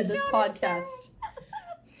to this John and podcast.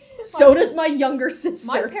 So My- does my younger sister.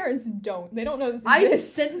 My parents don't. They don't know this I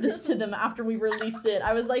exists. sent this to them after we released it.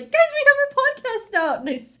 I was like, guys, we have our podcast out. And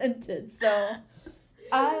I sent it. So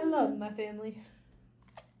I love my family.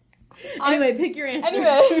 Anyway, pick your answer.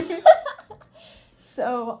 Anyway.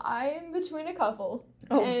 So, I'm between a couple.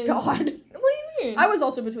 Oh, and- God. What do you mean? I was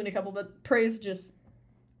also between a couple, but praise just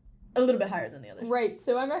a little bit higher than the others. Right,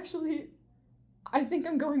 so I'm actually... I think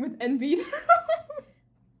I'm going with envied.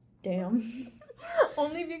 Damn.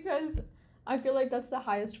 Only because I feel like that's the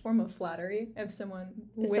highest form of flattery if someone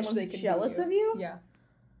If wish someone's they could be jealous you. of you? Yeah,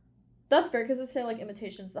 That's fair, because they say, like,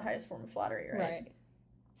 imitation's the highest form of flattery, right? right.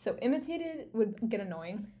 So imitated would get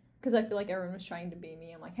annoying because I feel like everyone was trying to be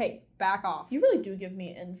me. I'm like, hey, back off. You really do give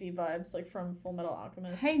me envy vibes, like, from Full Metal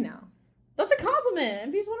Alchemist. Hey now. That's a compliment.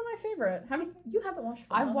 Envy's one of my favorite. You haven't watched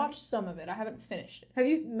Full I've Metal, watched some of it. I haven't finished it. Have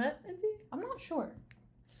you met Envy? I'm not sure.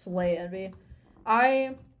 Slay Envy.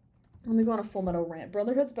 Let me go on a Full Metal rant.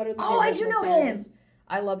 Brotherhood's better than the Oh, I do original know him! series.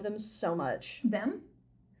 I love them so much. Them?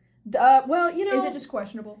 Well, you know, Is it just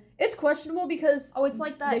questionable? it's questionable because Oh, it's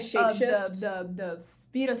like that. They shapeshift. The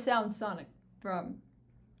speed of sound Sonic from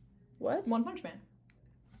what? One Punch Man.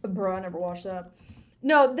 Bro, I never watched that.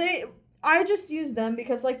 No, I just use them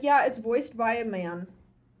because, like, yeah, it's voiced by a man,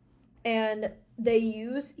 and they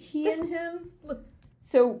use he This- and him. Look,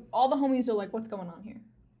 so all the homies are like, "What's going on here?"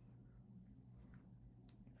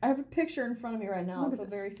 I have a picture in front of me right now Look of at a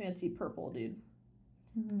this. very fancy purple dude.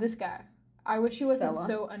 This guy. I wish he wasn't fella.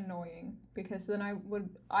 so annoying, because then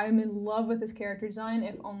I'm in love with his character design,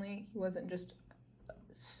 if only he wasn't just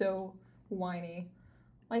so whiny.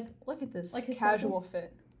 Like, look at this. Like his casual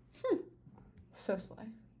fit. So slay.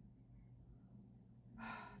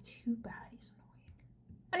 Too bad he's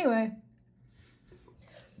annoying. Anyway.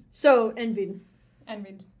 So, envied.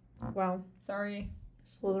 Wow. Sorry.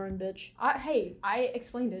 Slytherin bitch. Hey, I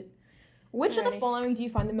explained it. Which of the Alrighty. following do you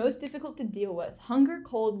find the most difficult to deal with? Hunger,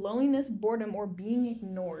 cold, loneliness, boredom, or being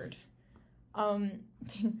ignored?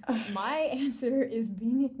 My answer is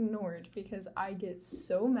being ignored, because I get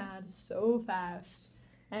so mad so fast,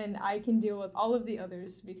 and I can deal with all of the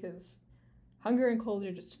others, because hunger and cold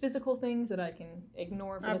are just physical things that I can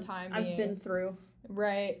ignore for the time being. I've been through.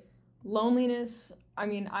 Right. Loneliness, I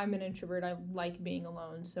mean, I'm an introvert. I like being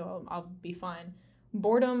alone, so I'll be fine.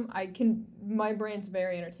 Boredom, my brain's a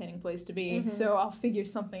very entertaining place to be, so I'll figure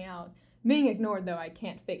something out. Being ignored, though, I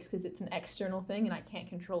can't fix, because it's an external thing, and I can't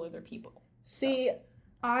control other people. See,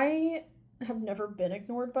 I have never been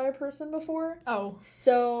ignored by a person before. Oh.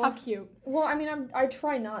 So... How cute. Well, I mean, I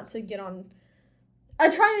try not to get on... I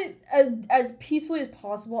try as peacefully as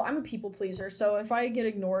possible. I'm a people pleaser, so if I get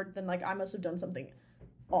ignored, then, like, I must have done something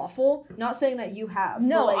awful. Not saying that you have.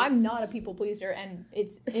 No, but, like, I'm not a people pleaser, and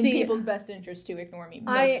it's in people's best interest to ignore me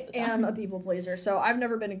most I of the time. am a people pleaser, so I've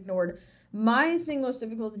never been ignored. My thing most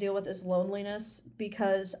difficult to deal with is loneliness,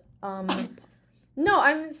 because, no,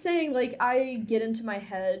 I'm saying, like, I get into my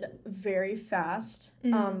head very fast.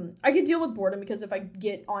 I could deal with boredom, because if I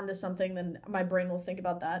get onto something, then my brain will think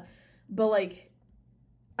about that. But, like,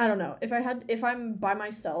 I don't know. If I'm by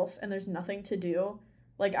myself and there's nothing to do,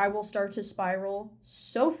 like, I will start to spiral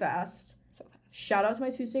so fast. Shout out to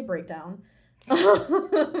my Tuesday breakdown.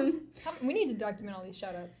 We need to document all these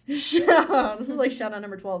shout-outs. This is like shout out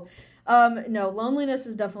number 12. No, loneliness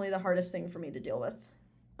is definitely the hardest thing for me to deal with.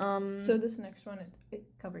 So this next one, it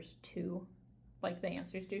covers 2, like the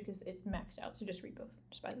answers do, because it maxed out, so just read both,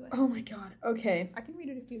 just by the way. Oh my god, okay. I can read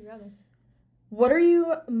it if you'd rather. What are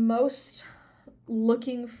you most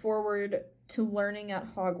looking forward to learning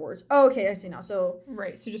at Hogwarts? Oh, okay, I see now. So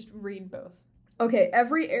Right, so just read both. okay,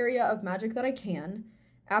 every area of magic that I can,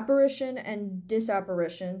 apparition and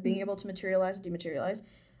disapparition, being able to materialize and dematerialize,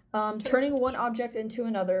 turning one object into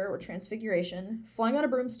another, or transfiguration, flying on a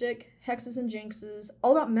broomstick, hexes and jinxes,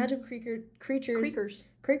 all about magic creatures,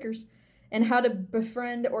 and how to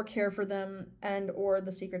befriend or care for them, and or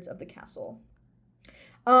the secrets of the castle.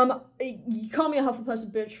 You call me a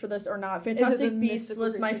Hufflepuff bitch for this or not. Fantastic Beasts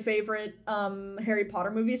was my favorite Harry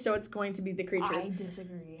Potter movie, so it's going to be the creatures. I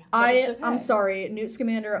disagree. I'm sorry, Newt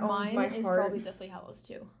Scamander owns my Mine is heart. probably Deathly Hallows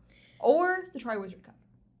too, or the Triwizard Cup.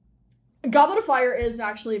 Goblet of Fire is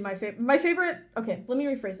actually my favorite. Okay, let me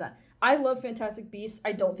rephrase that. I love Fantastic Beasts.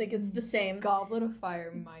 I don't think it's the same. Goblet of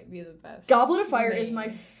Fire might be the best. Goblet of Fire is my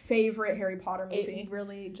favorite Harry Potter movie. It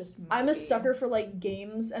really just might I'm a be. sucker for, like,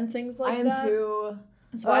 games and things like that. I am too.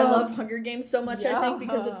 So I love Hunger Games so much, I think,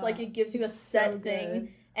 because it's like it gives you a set so thing,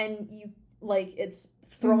 and you, like, it's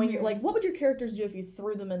throwing your, like, what would your characters do if you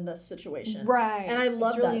threw them in this situation? Right. And I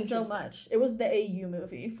love really that so much. It was the AU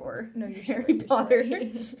movie for Harry Potter.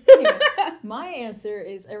 Anyway, my answer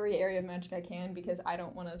is every area of magic I can, because I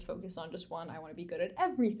don't want to focus on just one. I want to be good at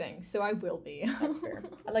everything, so I will be. That's fair.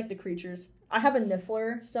 I like the creatures. I have a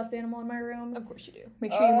Niffler stuffed animal in my room. Of course you do.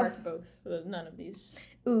 Make sure you mark both, so none of these.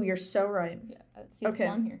 Ooh, you're so right. Yeah, see what's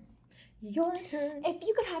on here. Your turn. If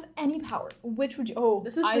you could have any power, which would you... Oh,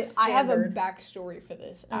 this is I have a backstory for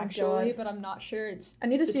this, actually, but I'm not sure it's I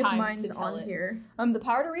need to the see if time mine's to tell on it. here. The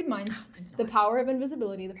power to read minds, the power of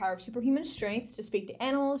invisibility, the power of superhuman strength, to speak to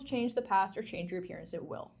animals, change the past, or change your appearance at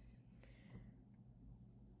will.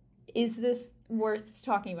 Is this worth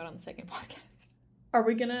talking about on the second podcast? Are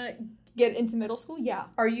we gonna get into middle school? Yeah.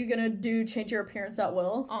 Are you gonna do change your appearance at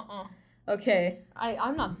will? Okay.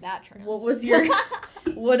 I'm not that trans.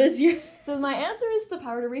 What is your... So my answer is the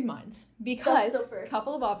power to read minds. Because, so fair.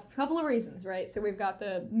 couple of reasons, right? So we've got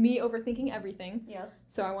the me overthinking everything. Yes.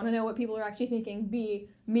 So I want to know what people are actually thinking. B,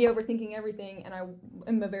 me overthinking everything, and I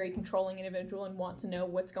am a very controlling individual and want to know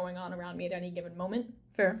what's going on around me at any given moment.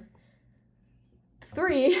 Fair.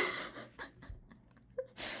 3,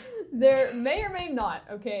 there may or may not,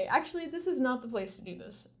 okay, actually this is not the place to do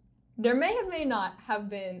this. There may not have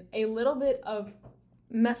been a little bit of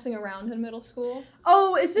messing around in middle school.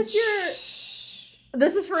 Oh, is this your...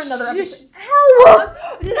 This is for another episode. Ow!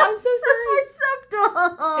 I'm so sorry. That's my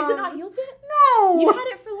septum. Is it not healed yet? No. You had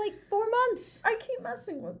it for like 4 months. I keep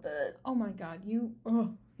messing with it. Oh my god,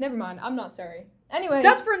 never mind, I'm not sorry. Anyway.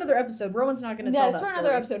 That's for another episode. Rowan's not going to tell that story. That's for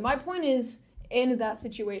another episode. My point is, in that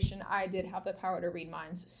situation, I did have the power to read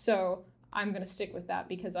minds. So I'm gonna stick with that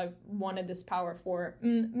because I've wanted this power for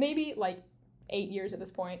maybe like 8 years at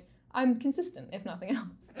this point. I'm consistent, if nothing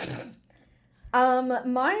else.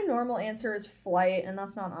 My normal answer is flight, and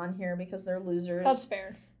that's not on here because they're losers. That's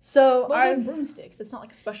fair. So well, they're broomsticks. It's not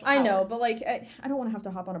like a special power. I know, but like I don't want to have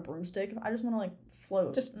to hop on a broomstick. I just want to like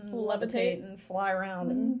float, just and levitate and fly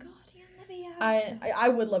around. And God, Leviosa. I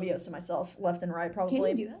would Leviosa myself, left and right,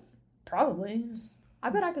 probably. Can you do that? Probably. I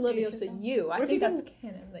bet I could Leviosa you. I think that's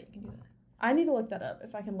canon that you can do that. I need to look that up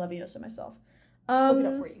if I can Leviosa myself. Look it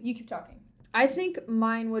up for you. You keep talking. I think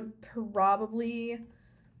mine would probably.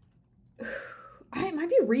 It might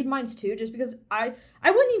be read minds too, just because I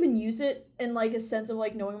wouldn't even use it in like a sense of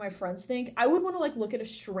like knowing what my friends think. I would want to like look at a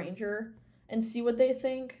stranger and see what they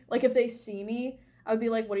think. Like if they see me, I would be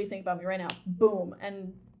like, "What do you think about me right now?" Boom,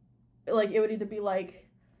 and like it would either be like,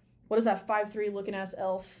 "What is that 5'3" looking ass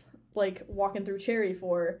elf like walking through Cherry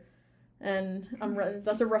for?" And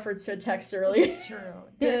that's a reference to a text earlier. True.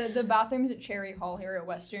 The bathrooms at Cherry Hall here at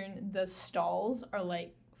Western, the stalls are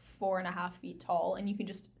like 4.5 feet tall, and you can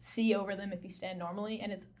just see over them if you stand normally,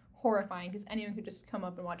 and it's horrifying because anyone could just come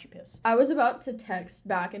up and watch you piss. I was about to text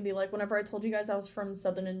back and be like, whenever I told you guys I was from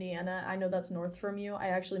Southern Indiana, I know that's north from you. I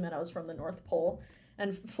actually meant I was from the North Pole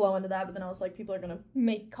and flow into that, but then I was like, people are gonna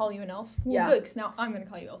call you an elf. Well, yeah. Good, because now I'm gonna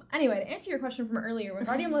call you elf. Anyway, to answer your question from earlier,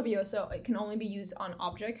 Wingardium Leviosa, it can only be used on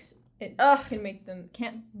objects. It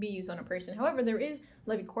can't be used on a person. However, there is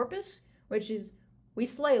Levicorpus, which is we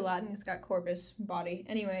slay Latin. It's got corpus, body.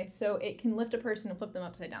 Anyway, so it can lift a person and flip them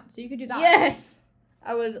upside down. So you could do that. Yes!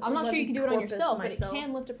 I'm not sure you can do it on yourself, but it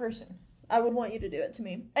can lift a person. I would want you to do it to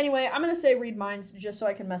me. Anyway, I'm going to say read minds just so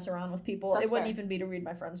I can mess around with people. That's it wouldn't fair. even be to read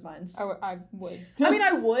my friends' minds. I would. I mean,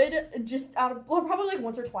 I would just probably like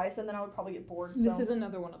once or twice, and then I would probably get bored. So. This is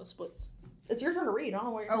another one of the splits. It's your turn to read. I don't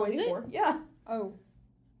know what you're telling me for. Yeah. Oh.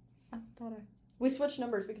 I thought We switched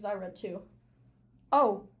numbers because I read 2.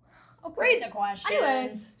 Oh. Okay. Read the question.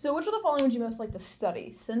 Anyway, so which of the following would you most like to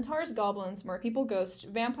study? Centaurs, goblins, merpeople, ghosts,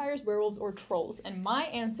 vampires, werewolves, or trolls? And my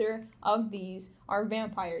answer of these are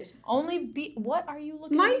vampires. What are you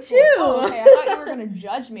looking at? Mine me too! For? Oh, okay, I thought you were going to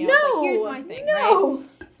judge me. I was like, here's my thing, no. Right?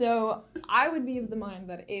 So I would be of the mind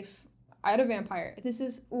that if I had a vampire, this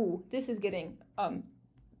is getting,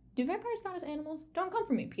 do vampires count as animals? Don't come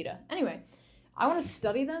for me, PETA. Anyway, I want to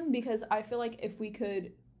study them because I feel like if we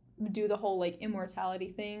could do the whole like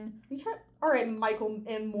immortality thing. You try. All right, Michael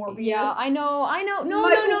and Morbius. Yeah, I know. No,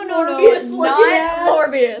 Morbius not ass.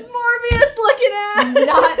 Morbius. Morbius looking ass.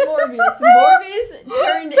 Not Morbius. Morbius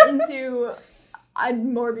turned into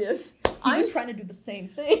Morbius. He was trying to do the same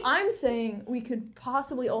thing. I'm saying we could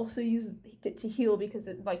possibly also use it to heal because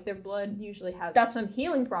their blood usually has some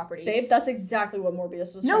healing properties. Babe, that's exactly what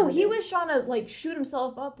Morbius was trying to do. No, he was trying to like shoot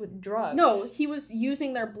himself up with drugs. No, he was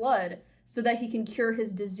using their blood so that he can cure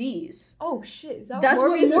his disease. Oh shit, is that That's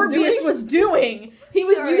what Morbius was doing? He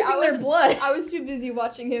was using their blood. I was too busy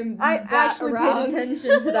watching him I actually paid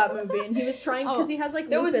attention to that movie, and he was trying, because he has like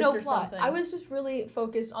lupus or something. I was just really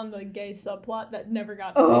focused on the gay subplot that never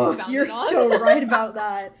got expounded on. You're so right about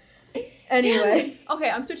that. Anyway. Okay,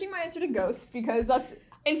 I'm switching my answer to Ghost, because that's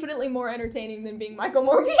infinitely more entertaining than being Michael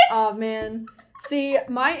Morbius. Oh, man. See,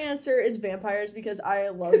 my answer is vampires, because I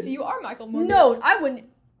love... Because you are Michael Morbius. No, I wouldn't...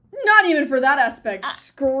 Not even for that aspect.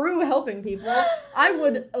 Screw helping people. I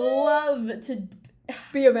would love to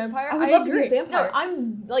be a vampire. I would love to be a vampire. No,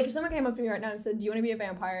 I'm like, if someone came up to me right now and said, "Do you want to be a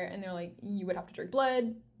vampire?" and they're like, "You would have to drink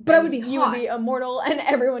blood, but I would be hot. You would be immortal, and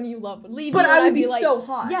everyone you love would leave." But you, I would be like, so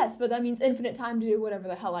hot. Yes, but that means infinite time to do whatever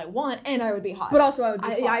the hell I want, and I would be hot. But also, I would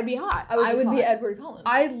be hot. I'd be hot. I would be Edward Cullen.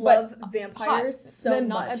 I love vampires so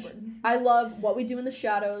not much. Edward. I love What We Do in the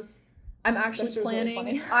Shadows. I'm actually planning.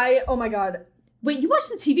 Really funny. Oh my god! Wait, you watched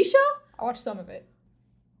the TV show? I watched some of it.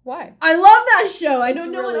 Why? I love that show. I know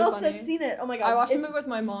no really one else funny. has seen it. Oh my god. I watched the movie with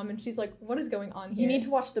my mom, and she's like, "What is going on here?" You need to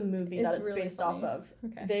watch the movie that it's really based funny. off of.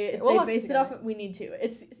 Okay. They based it off of, we need to.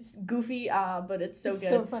 It's goofy, but it's so good.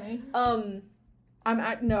 So funny. I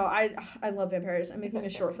love vampires. I'm making a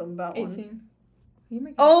short film about 18. one.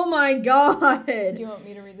 You oh my god! Do you want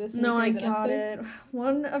me to read this? No, I got it.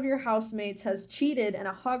 One of your housemates has cheated in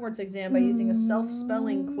a Hogwarts exam by using a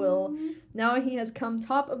self-spelling quill. Now he has come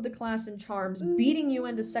top of the class in charms, beating you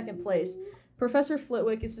into second place. Professor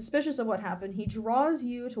Flitwick is suspicious of what happened. He draws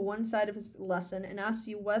you to one side of his lesson and asks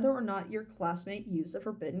you whether or not your classmate used a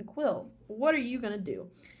forbidden quill. What are you gonna do?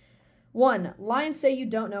 1. Lie and say you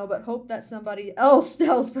don't know, but hope that somebody else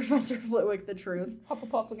tells Professor Flitwick the truth.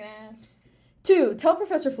 Hufflepuff looking ass. 2. Tell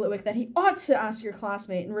Professor Flitwick that he ought to ask your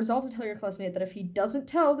classmate and resolve to tell your classmate that if he doesn't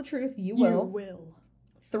tell the truth, you will.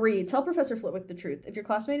 3. Tell Professor Flitwick the truth. If your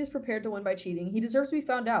classmate is prepared to win by cheating, he deserves to be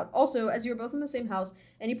found out. Also, as you are both in the same house,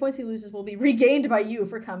 any points he loses will be regained by you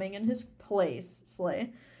for coming in his place.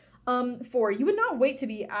 Slay. 4. You would not wait to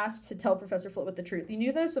be asked to tell Professor Flitwick the truth. You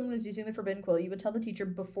knew that if someone was using the forbidden quill, you would tell the teacher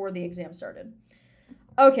before the exam started.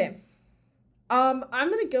 Okay. I'm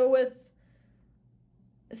gonna go with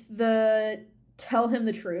the tell him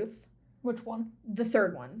the truth. Which one? The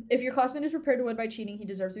third one. If your classmate is prepared to win by cheating, he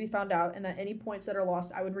deserves to be found out, and that any points that are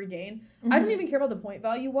lost, I would regain. I don't even care about the point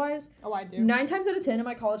value-wise. Oh, I do. 9 times out of 10 in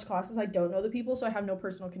my college classes, I don't know the people, so I have no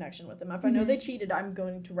personal connection with them. If I know they cheated, I'm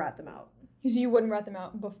going to rat them out. So you wouldn't rat them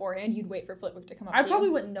out beforehand? You'd wait for Flitwick to come up I to probably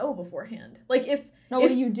you? wouldn't know beforehand. Like, if... No, what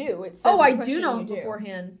do you do? It says I the do question know you do.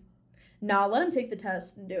 beforehand. Nah, let him take the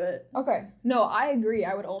test and do it. Okay. No, I agree.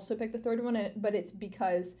 I would also pick the third one, but it's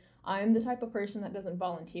because I'm the type of person that doesn't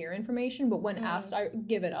volunteer information, but when asked, I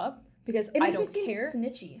give it up because I don't care.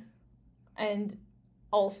 Snitchy. And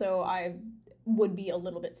also, I would be a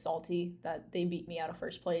little bit salty that they beat me out of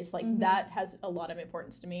first place. Like, that has a lot of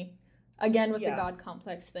importance to me. Again, with the God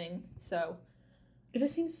complex thing, so... It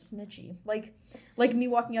just seems snitchy. Like me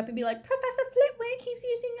walking up and be like, Professor Flitwick, he's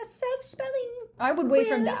using a self-spelling I would wait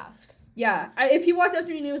for him to ask. Yeah. If he walked up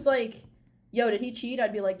to me and he was like, yo, did he cheat?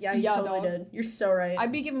 I'd be like, yeah, he totally did. You're so right.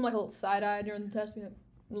 I'd be giving him like a little side-eye during the test. Be like,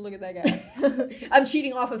 look at that guy. I'm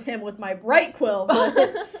cheating off of him with my bright quill,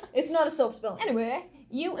 but it's not a self-spelling. Anyway,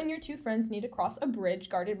 you and your 2 friends need to cross a bridge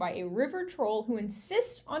guarded by a river troll who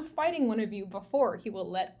insists on fighting one of you before he will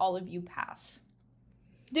let all of you pass.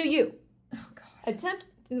 Do you? Oh, God.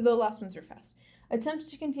 The last ones are fast. Attempt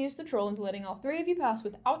to confuse the troll into letting all 3 of you pass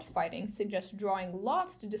without fighting. Suggest drawing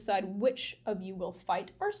lots to decide which of you will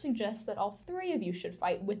fight, or suggest that all 3 of you should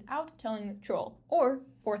fight without telling the troll. Or,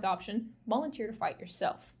 4th option, volunteer to fight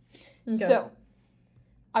yourself. Okay. So,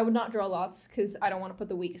 I would not draw lots because I don't want to put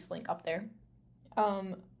the weakest link up there.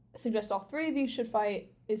 Suggest all 3 of you should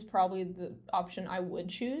fight is probably the option I would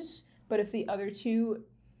choose, but if the other 2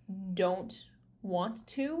 don't want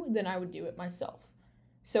to, then I would do it myself.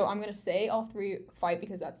 So I'm going to say all 3 fight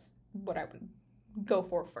because that's what I would go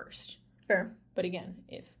for first. Fair. But again,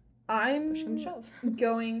 if I'm push come to shove.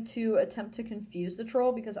 going to attempt to confuse the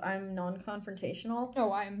troll because I'm non-confrontational.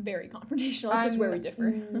 Oh, I'm very confrontational. That's just where we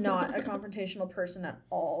differ. Not a confrontational person at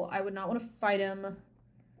all. I would not want to fight him.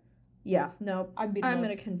 Yeah, no. I'm going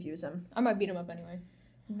to confuse him. I might beat him up anyway.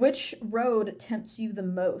 Which road tempts you the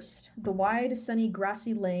most? The wide, sunny,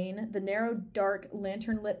 grassy lane, the narrow, dark,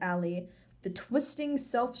 lantern-lit alley, the twisting,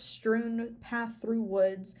 self-strewn path through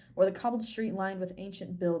woods, or the cobbled street lined with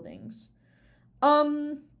ancient buildings?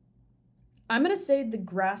 I'm gonna say the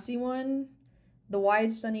grassy one, the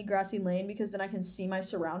wide, sunny, grassy lane, because then I can see my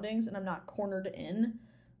surroundings and I'm not cornered in.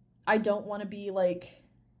 I don't want to be like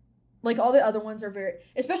all the other ones are very,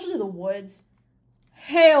 especially the woods.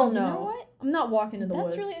 Hell no. You know what? I'm not walking in the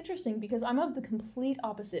woods. That's really interesting because I'm of the complete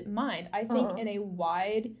opposite mind. I think in a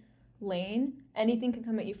wide lane, anything can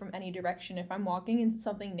come at you from any direction. If I'm walking in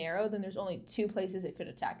something narrow, then there's only 2 places it could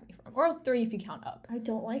attack me from. Or 3 if you count up. I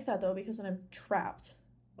don't like that though because then I'm trapped.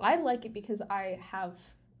 I like it because I have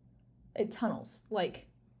tunnels. Like,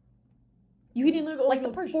 you can either go like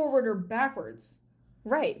the forward or backwards.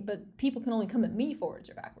 Right, but people can only come at me forwards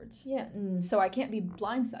or backwards. Yeah. So I can't be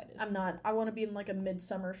blindsided. I'm not. I want to be in like a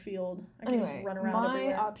midsummer field. I can just run around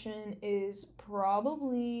everywhere. My option is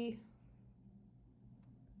probably...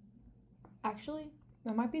 Actually,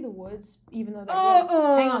 it might be the woods, even though that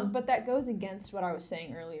goes... Hang on, but that goes against what I was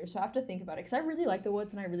saying earlier, so I have to think about it. Because I really like the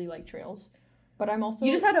woods and I really like trails. But I'm also...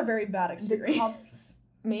 You just had a very bad experience.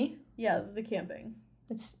 Me? Yeah, the camping.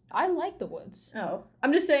 I like the woods. Oh.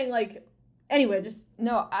 I'm just saying, like... Anyway, just...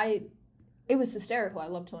 No, it was hysterical. I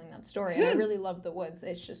loved telling that story, and I really loved the woods.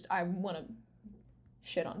 It's just, I want to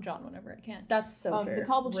shit on John whenever I can. That's so fair. The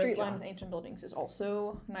cobbled street line with ancient buildings is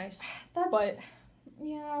also nice. But...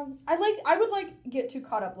 Yeah, I would get too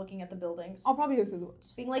caught up looking at the buildings. I'll probably go through the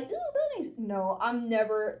woods. Being like, ooh, buildings. No, I'm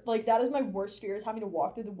never, that is my worst fear is having to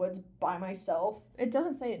walk through the woods by myself. It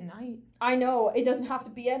doesn't say at night. I know, it doesn't have to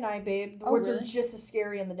be at night, babe. The woods are just as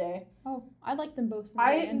scary in the day. Oh, I like them both.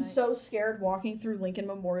 I am so scared walking through Lincoln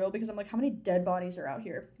Memorial because I'm like, how many dead bodies are out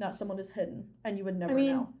here? Not someone is hidden, and you would never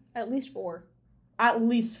know. At least 4. At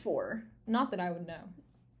least 4. Not that I would know.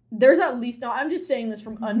 There's at least, no, I'm just saying this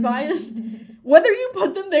from unbiased. Whether you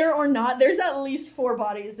put them there or not, there's at least 4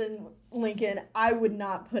 bodies in Lincoln. I would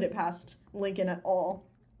not put it past Lincoln at all.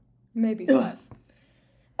 Maybe 5.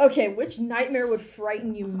 Okay, which nightmare would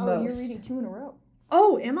frighten you most? Oh, you're reading 2 in a row.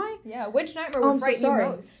 Oh, am I? Yeah, which nightmare would frighten you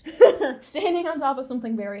most? Standing on top of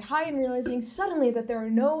something very high and realizing suddenly that there are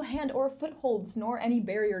no hand or footholds, nor any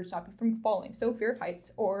barrier to stop you from falling. So fear of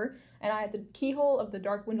heights. Or, and I at the keyhole of the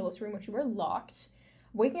dark windowless room which you were locked.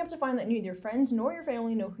 Waking up to find that neither your friends nor your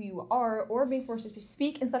family know who you are, or being forced to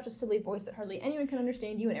speak in such a silly voice that hardly anyone can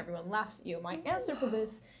understand you and everyone laughs at you. My answer for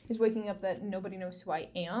this is waking up that nobody knows who I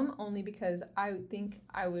am, only because I think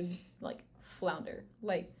I would, like, flounder.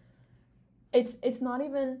 Like, it's not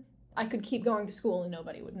even, I could keep going to school and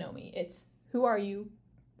nobody would know me. It's, who are you?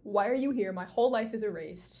 Why are you here? My whole life is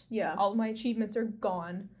erased. Yeah. All my achievements are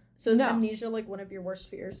gone. So is amnesia, like, one of your worst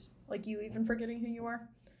fears? Like, you even forgetting who you are?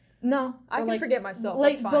 No, I can forget myself.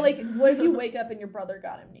 Like, that's fine. but like, what if you wake up and your brother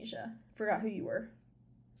got amnesia? Forgot who you were?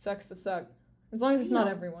 Sucks to suck. As long as it's not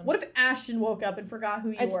everyone. What if Ashton woke up and forgot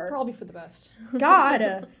who you were? It's probably for the best.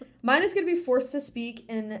 God. Mine is going to be forced to speak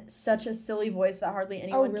in such a silly voice that hardly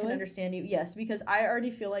anyone can understand you. Yes, because I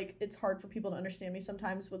already feel like it's hard for people to understand me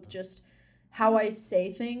sometimes with just how I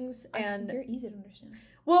say things. And you're easy to understand.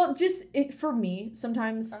 Well, just for me,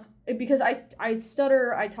 sometimes, because I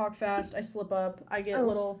stutter, I talk fast, I slip up, I get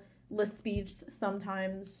little lispy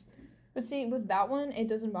sometimes. But see, with that one, it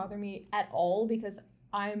doesn't bother me at all because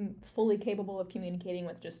I'm fully capable of communicating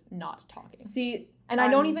with just not talking. See, and I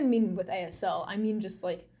don't even mean with ASL. I mean just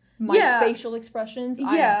like my facial expressions.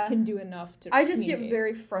 I can do enough to. I just get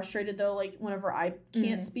very frustrated though, like whenever I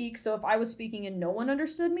can't speak. So if I was speaking and no one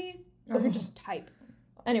understood me, or could just type.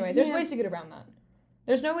 Anyway, there's ways to get around that.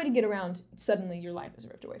 There's no way to get around suddenly your life is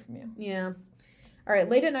ripped away from you. Yeah. All right,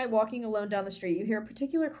 late at night, walking alone down the street, you hear a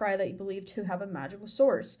particular cry that you believe to have a magical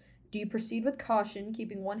source. Do you proceed with caution,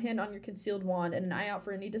 keeping one hand on your concealed wand and an eye out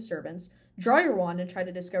for any disturbance? Draw your wand and try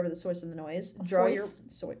to discover the source of the noise.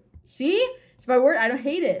 See? It's my word. I don't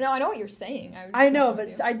hate it. No, I know what you're saying. I know, but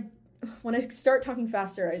when I start talking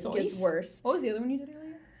faster, it gets worse. What was the other one you did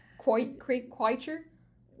earlier? Quieture?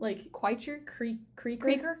 Like, Quieture?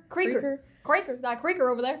 Creaker. That creaker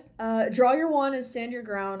over there. Draw your wand and stand your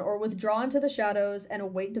ground, or withdraw into the shadows and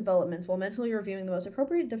await developments while mentally reviewing the most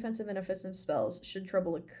appropriate defensive and offensive spells should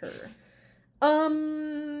trouble occur.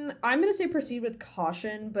 I'm gonna say proceed with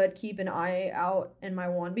caution, but keep an eye out in my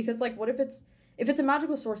wand, because, like, what if it's a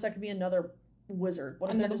magical source, that could be another wizard. What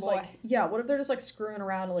if they're just what if they're just like screwing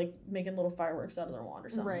around and like making little fireworks out of their wand or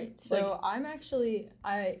something? Right. So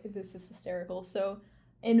this is hysterical. So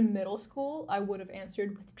in middle school, I would have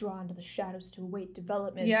answered withdraw into the shadows to await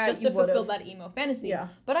developments, just to fulfill that emo fantasy. Yeah.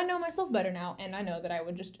 But I know myself better now, and I know that I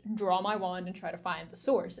would just draw my wand and try to find the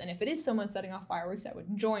source. And if it is someone setting off fireworks, I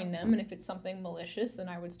would join them. And if it's something malicious, then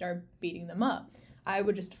I would start beating them up. I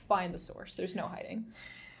would just find the source. There's no hiding.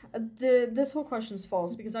 This whole question's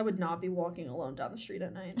false, because I would not be walking alone down the street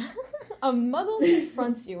at night. A muggle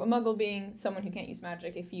confronts you. A muggle being someone who can't use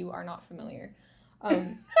magic, if you are not familiar.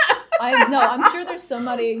 I'm sure there's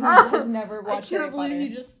somebody who has never watched Harry Potter. I can't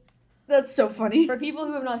believe that's so funny. For people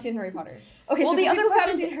who have not seen Harry Potter. Okay, well, so the other people who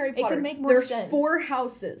haven't seen Harry Potter, it could make more sense. There's 4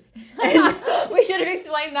 houses. And we should have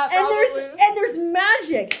explained that probably. And there's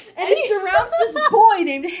magic. And it surrounds this boy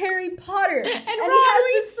named Harry Potter. And he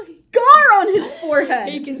has this scar on his forehead.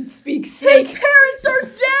 He can speak snake. His parents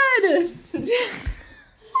are dead!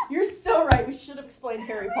 You're so right. We should have explained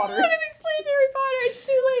Harry Potter. We should have explained Harry Potter. It's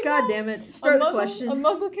too late. God damn it. Start the question. A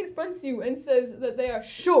muggle confronts you and says that they are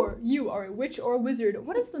sure you are a witch or a wizard.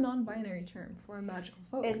 What is the non-binary term for a magical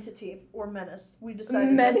folk? Entity or menace. We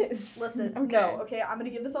decided menace. Listen, okay, I'm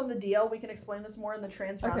going to give this on the DL. We can explain this more in the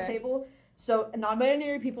trans roundtable. So,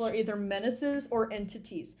 non-binary people are either menaces or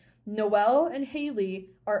entities. Noelle and Haley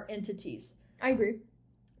are entities. I agree.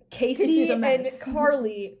 Casey and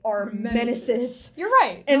Carly are menaces. You're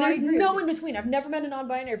right. And there's no in between. I've never met a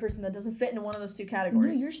non-binary person that doesn't fit into one of those 2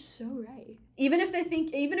 categories. No, you're so right. Even if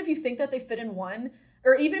you think that they fit in one,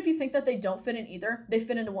 or even if you think that they don't fit in either, they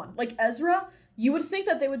fit into one. Like Ezra, you would think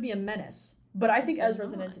that they would be a menace, but I think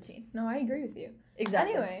Ezra's an entity. No, I agree with you.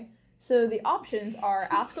 Exactly. Anyway, so the options are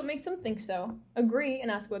ask what makes them think so, agree and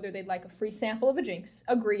ask whether they'd like a free sample of a jinx,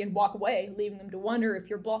 agree and walk away, leaving them to wonder if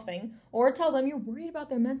you're bluffing, or tell them you're worried about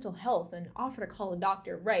their mental health and offer to call a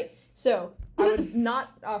doctor. Right. So I would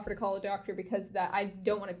not offer to call a doctor because that I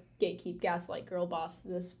don't want to gatekeep, gaslight, girl boss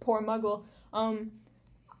this poor muggle.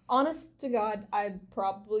 Honest to God, I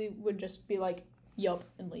probably would just be like, yup,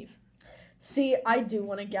 and leave. See, I do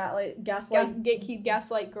want to gaslight. Gatekeep,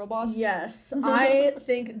 gaslight, girl boss? Yes. I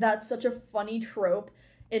think that's such a funny trope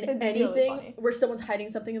in anything really where someone's hiding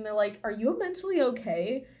something and they're like, are you mentally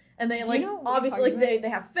okay? And they, Do like, you know what obviously, you're like, talking they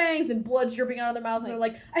have fangs and blood's dripping out of their mouth, Like, and they're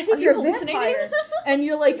like, I think are you're you a vampire. hallucinating? And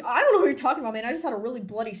you're like, I don't know what you're talking about, man. I just had a really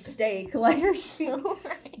bloody steak. Like, You're so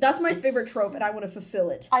right. that's my favorite trope, and I want to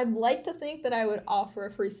fulfill it. I'd like to think that I would offer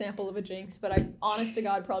a free sample of a Jinx, but I, honest to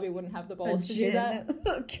God, probably wouldn't have the balls to do that.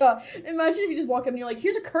 Oh, God. Imagine if you just walk up and you're like,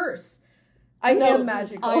 here's a curse. I am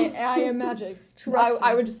magical. I am magic. Trust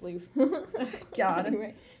I me. would just leave. God.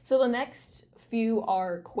 Anyway, so the next few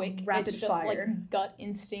are quick. Rapid it's just fire. like gut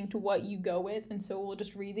instinct what you go with, and so we'll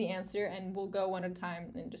just read the answer and we'll go one at a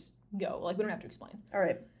time and just go. Like, we don't have to explain. All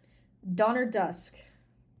right. Dawn or dusk?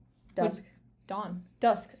 Dusk. Dawn.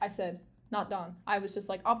 Dusk, I said. Not dawn. I was just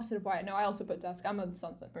like opposite of Wyatt. No, I also put dusk. I'm a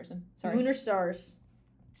sunset person. Sorry. Moon or stars?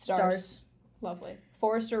 Stars. Lovely.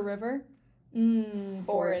 Forest or river?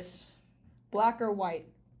 Forest. Black or white?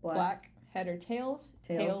 Black. Head or tails?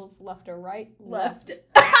 Tails. Left or right? Left.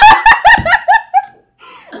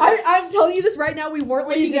 I'm telling you this right now. We weren't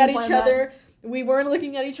Well, you looking at didn't each plan other. We weren't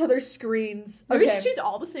looking at each other's screens. Maybe Okay. just choose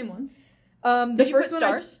all the same ones. The Did you first put one.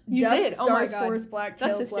 stars? You dusk, did. Oh my stars, God. forest, black, That's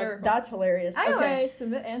tails, left. hysterical. That's hilarious. Anyway, Okay.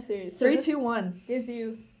 submit answers. 3, this 2, 1. gives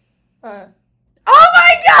you. Oh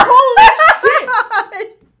my God! Holy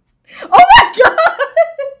shit! Oh my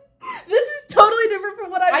God! This is totally different from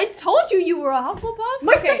what I told you were a Hufflepuff.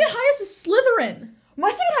 My Okay. second highest is Slytherin. My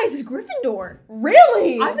second highest is Gryffindor.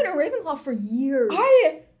 Really? I've been a Ravenclaw for years.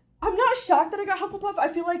 I'm not shocked that I got Hufflepuff. I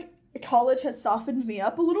feel like college has softened me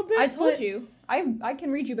up a little bit. I told but you. I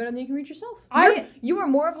can read you better than you can read yourself. I- You are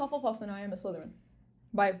more of Hufflepuff than I am a Slytherin.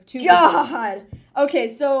 By 2 God. Okay,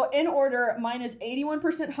 so in order, mine is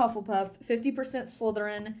 81% Hufflepuff, 50%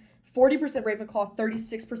 Slytherin, 40% Ravenclaw,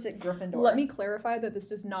 36% Gryffindor. Let me clarify that this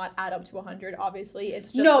does not add up to 100, obviously.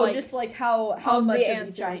 It's just no, like just like how of much the of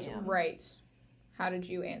each I answers. am. Right. How did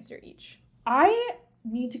you answer each? I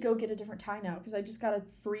need to go get a different tie now because I just got a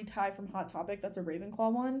free tie from Hot Topic. That's a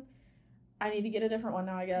Ravenclaw one. I need to get a different one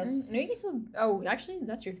now, I guess. No, you can still. Oh, actually,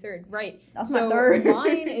 that's your third. Right. That's so my third.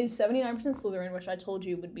 Mine is 79% Slytherin, which I told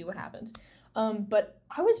you would be what happened. But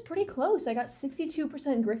I was pretty close. I got 62%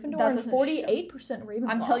 Gryffindor That and doesn't 48% Ravenclaw.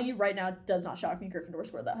 I'm telling you right now, it does not shock me Gryffindor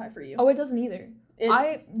scored that high for you. Oh, it doesn't either.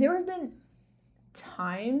 It- There have been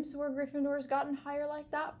times where Gryffindor's gotten higher like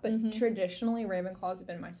that, but Mhm. traditionally Ravenclaws have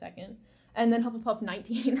been my second. And then Hufflepuff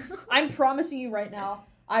 19. I'm promising you right now,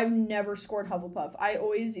 I've never scored Hufflepuff. I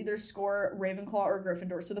always either score Ravenclaw or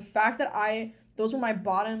Gryffindor. So the fact that those were my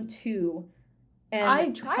bottom two, and I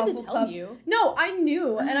tried to tell Hufflepuff- you. No, I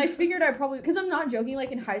knew, and I figured I probably, because I'm not joking.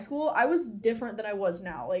 Like in high school, I was different than I was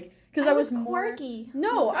now. Like because I was more. quirky.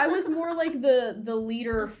 No, I was more like the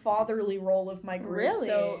leader, fatherly role of my group. Really?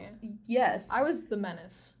 So yes, I was the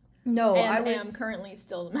menace. No, and I am was. currently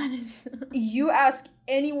still the menace. You ask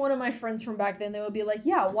any one of my friends from back then, they would be like,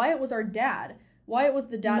 "Yeah, Wyatt was our dad. Wyatt was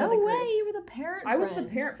the dad of the No group." way, you were the parent I was the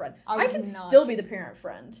friend. parent friend. I I was can not. still be the parent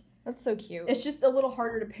friend. That's so cute. It's just a little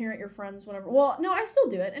harder to parent your friends whenever. Well, no, I still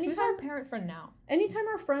do it. Who's our parent friend now? Anytime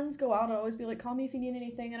our friends go out, I always be like, "Call me if you need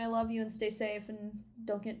anything, and I love you, and stay safe, and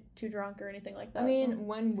don't get too drunk or anything like that." I mean, So,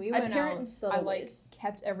 when we I went parent out, in subtle I like ways.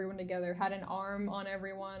 kept everyone together, had an arm on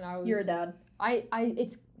everyone. I was. You're a dad.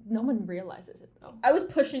 It's no one realizes it though. I was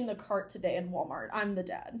pushing the cart today in Walmart. I'm the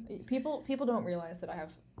dad. People don't realize that I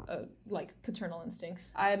have like paternal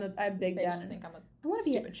instincts. I'm a big They dad. just think I'm a I want to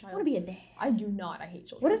be stupid child. I want to be a dad. I do not. I hate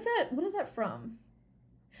children. What is that? What is that from?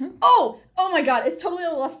 Hmm? Oh my God! It's totally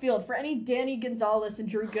a left field for any Danny Gonzalez and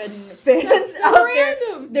Drew Gooden fans That's so out there.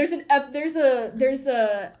 random. There's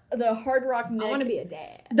the Hard Rock Nick. I want to be a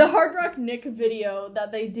dad. The Hard Rock Nick video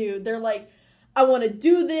that they do. They're like, I want to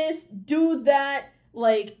do this, do that,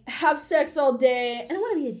 like have sex all day, and I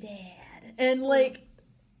want to be a dad. And like,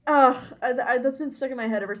 that's been stuck in my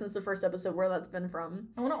head ever since the first episode where that's been from.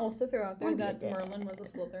 I want to also throw out there Wanna be that a dad. Merlin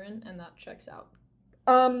was a Slytherin, and that checks out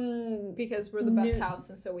Because because we're the best Newt- house,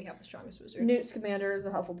 and so we have the strongest wizard. Newt Scamander is a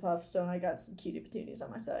Hufflepuff, so I got some cutie patooties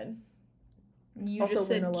on my side. You Also, just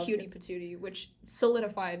said Luna loved cutie it. patootie, which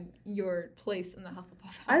solidified your place in the Hufflepuff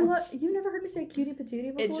house. I love. You never heard me say cutie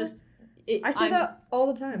patootie before? It just. I say that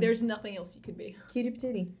all the time. There's nothing else you could be. cutie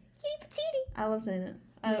patootie. Cutie patootie. I love saying it.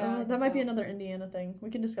 Yeah, I That can might be tell. another Indiana thing. We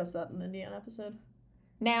can discuss that in the Indiana episode.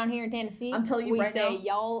 Down here in Tennessee, I'm telling you we right say now-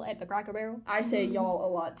 y'all at the Cracker Barrel. I say y'all a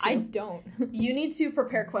lot too. I don't. You need to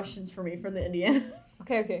prepare questions for me from the Indiana.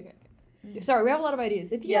 Okay. Sorry, we have a lot of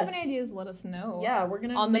ideas. If you have Yes. any ideas, let us know. Yeah, we're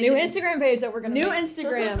gonna On the make new it- Instagram page that we're gonna New make.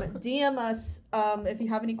 Instagram. DM us if you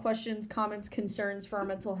have any questions, comments, concerns for our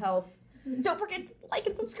mental health. Don't forget to like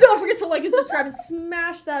and subscribe. Don't forget to like and subscribe and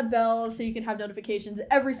smash that bell so you can have notifications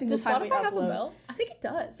every single Does time we Spotify have a upload. bell? I think it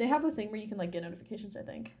does. They have a thing where you can like get notifications, I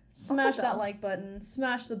think. Smash the that bell. like button,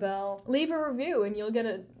 smash the bell. Leave a review and you'll get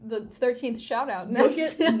the 13th shout out You'll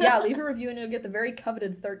next. leave a review and you'll get the very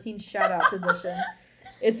coveted 13 shout out position.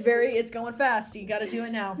 It's going fast. You gotta do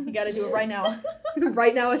it now. You gotta do it right now.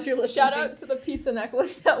 Right now as you're listening. Shout out to the pizza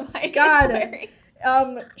necklace that Mike God. is wearing.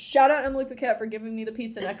 Shout out Emily Paquette for giving me the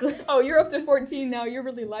pizza necklace. Oh, you're up to 14 now. You're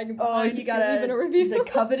really lagging behind. You got leaving a review. the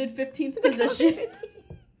coveted 15th position.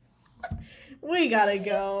 We gotta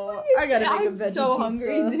go. I gotta make a veggie I'm so pizza.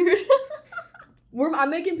 hungry, dude. I'm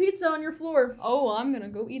making pizza on your floor. Oh, well, I'm gonna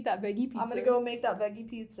go eat that veggie pizza. I'm gonna go make that veggie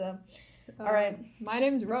pizza. All right. My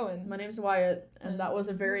name's Rowan. My name's Wyatt, and that was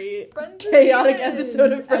a very Friends chaotic again.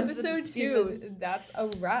 episode of Friends in Episode 2. Demons. That's a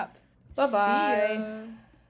wrap. Bye-bye. See ya.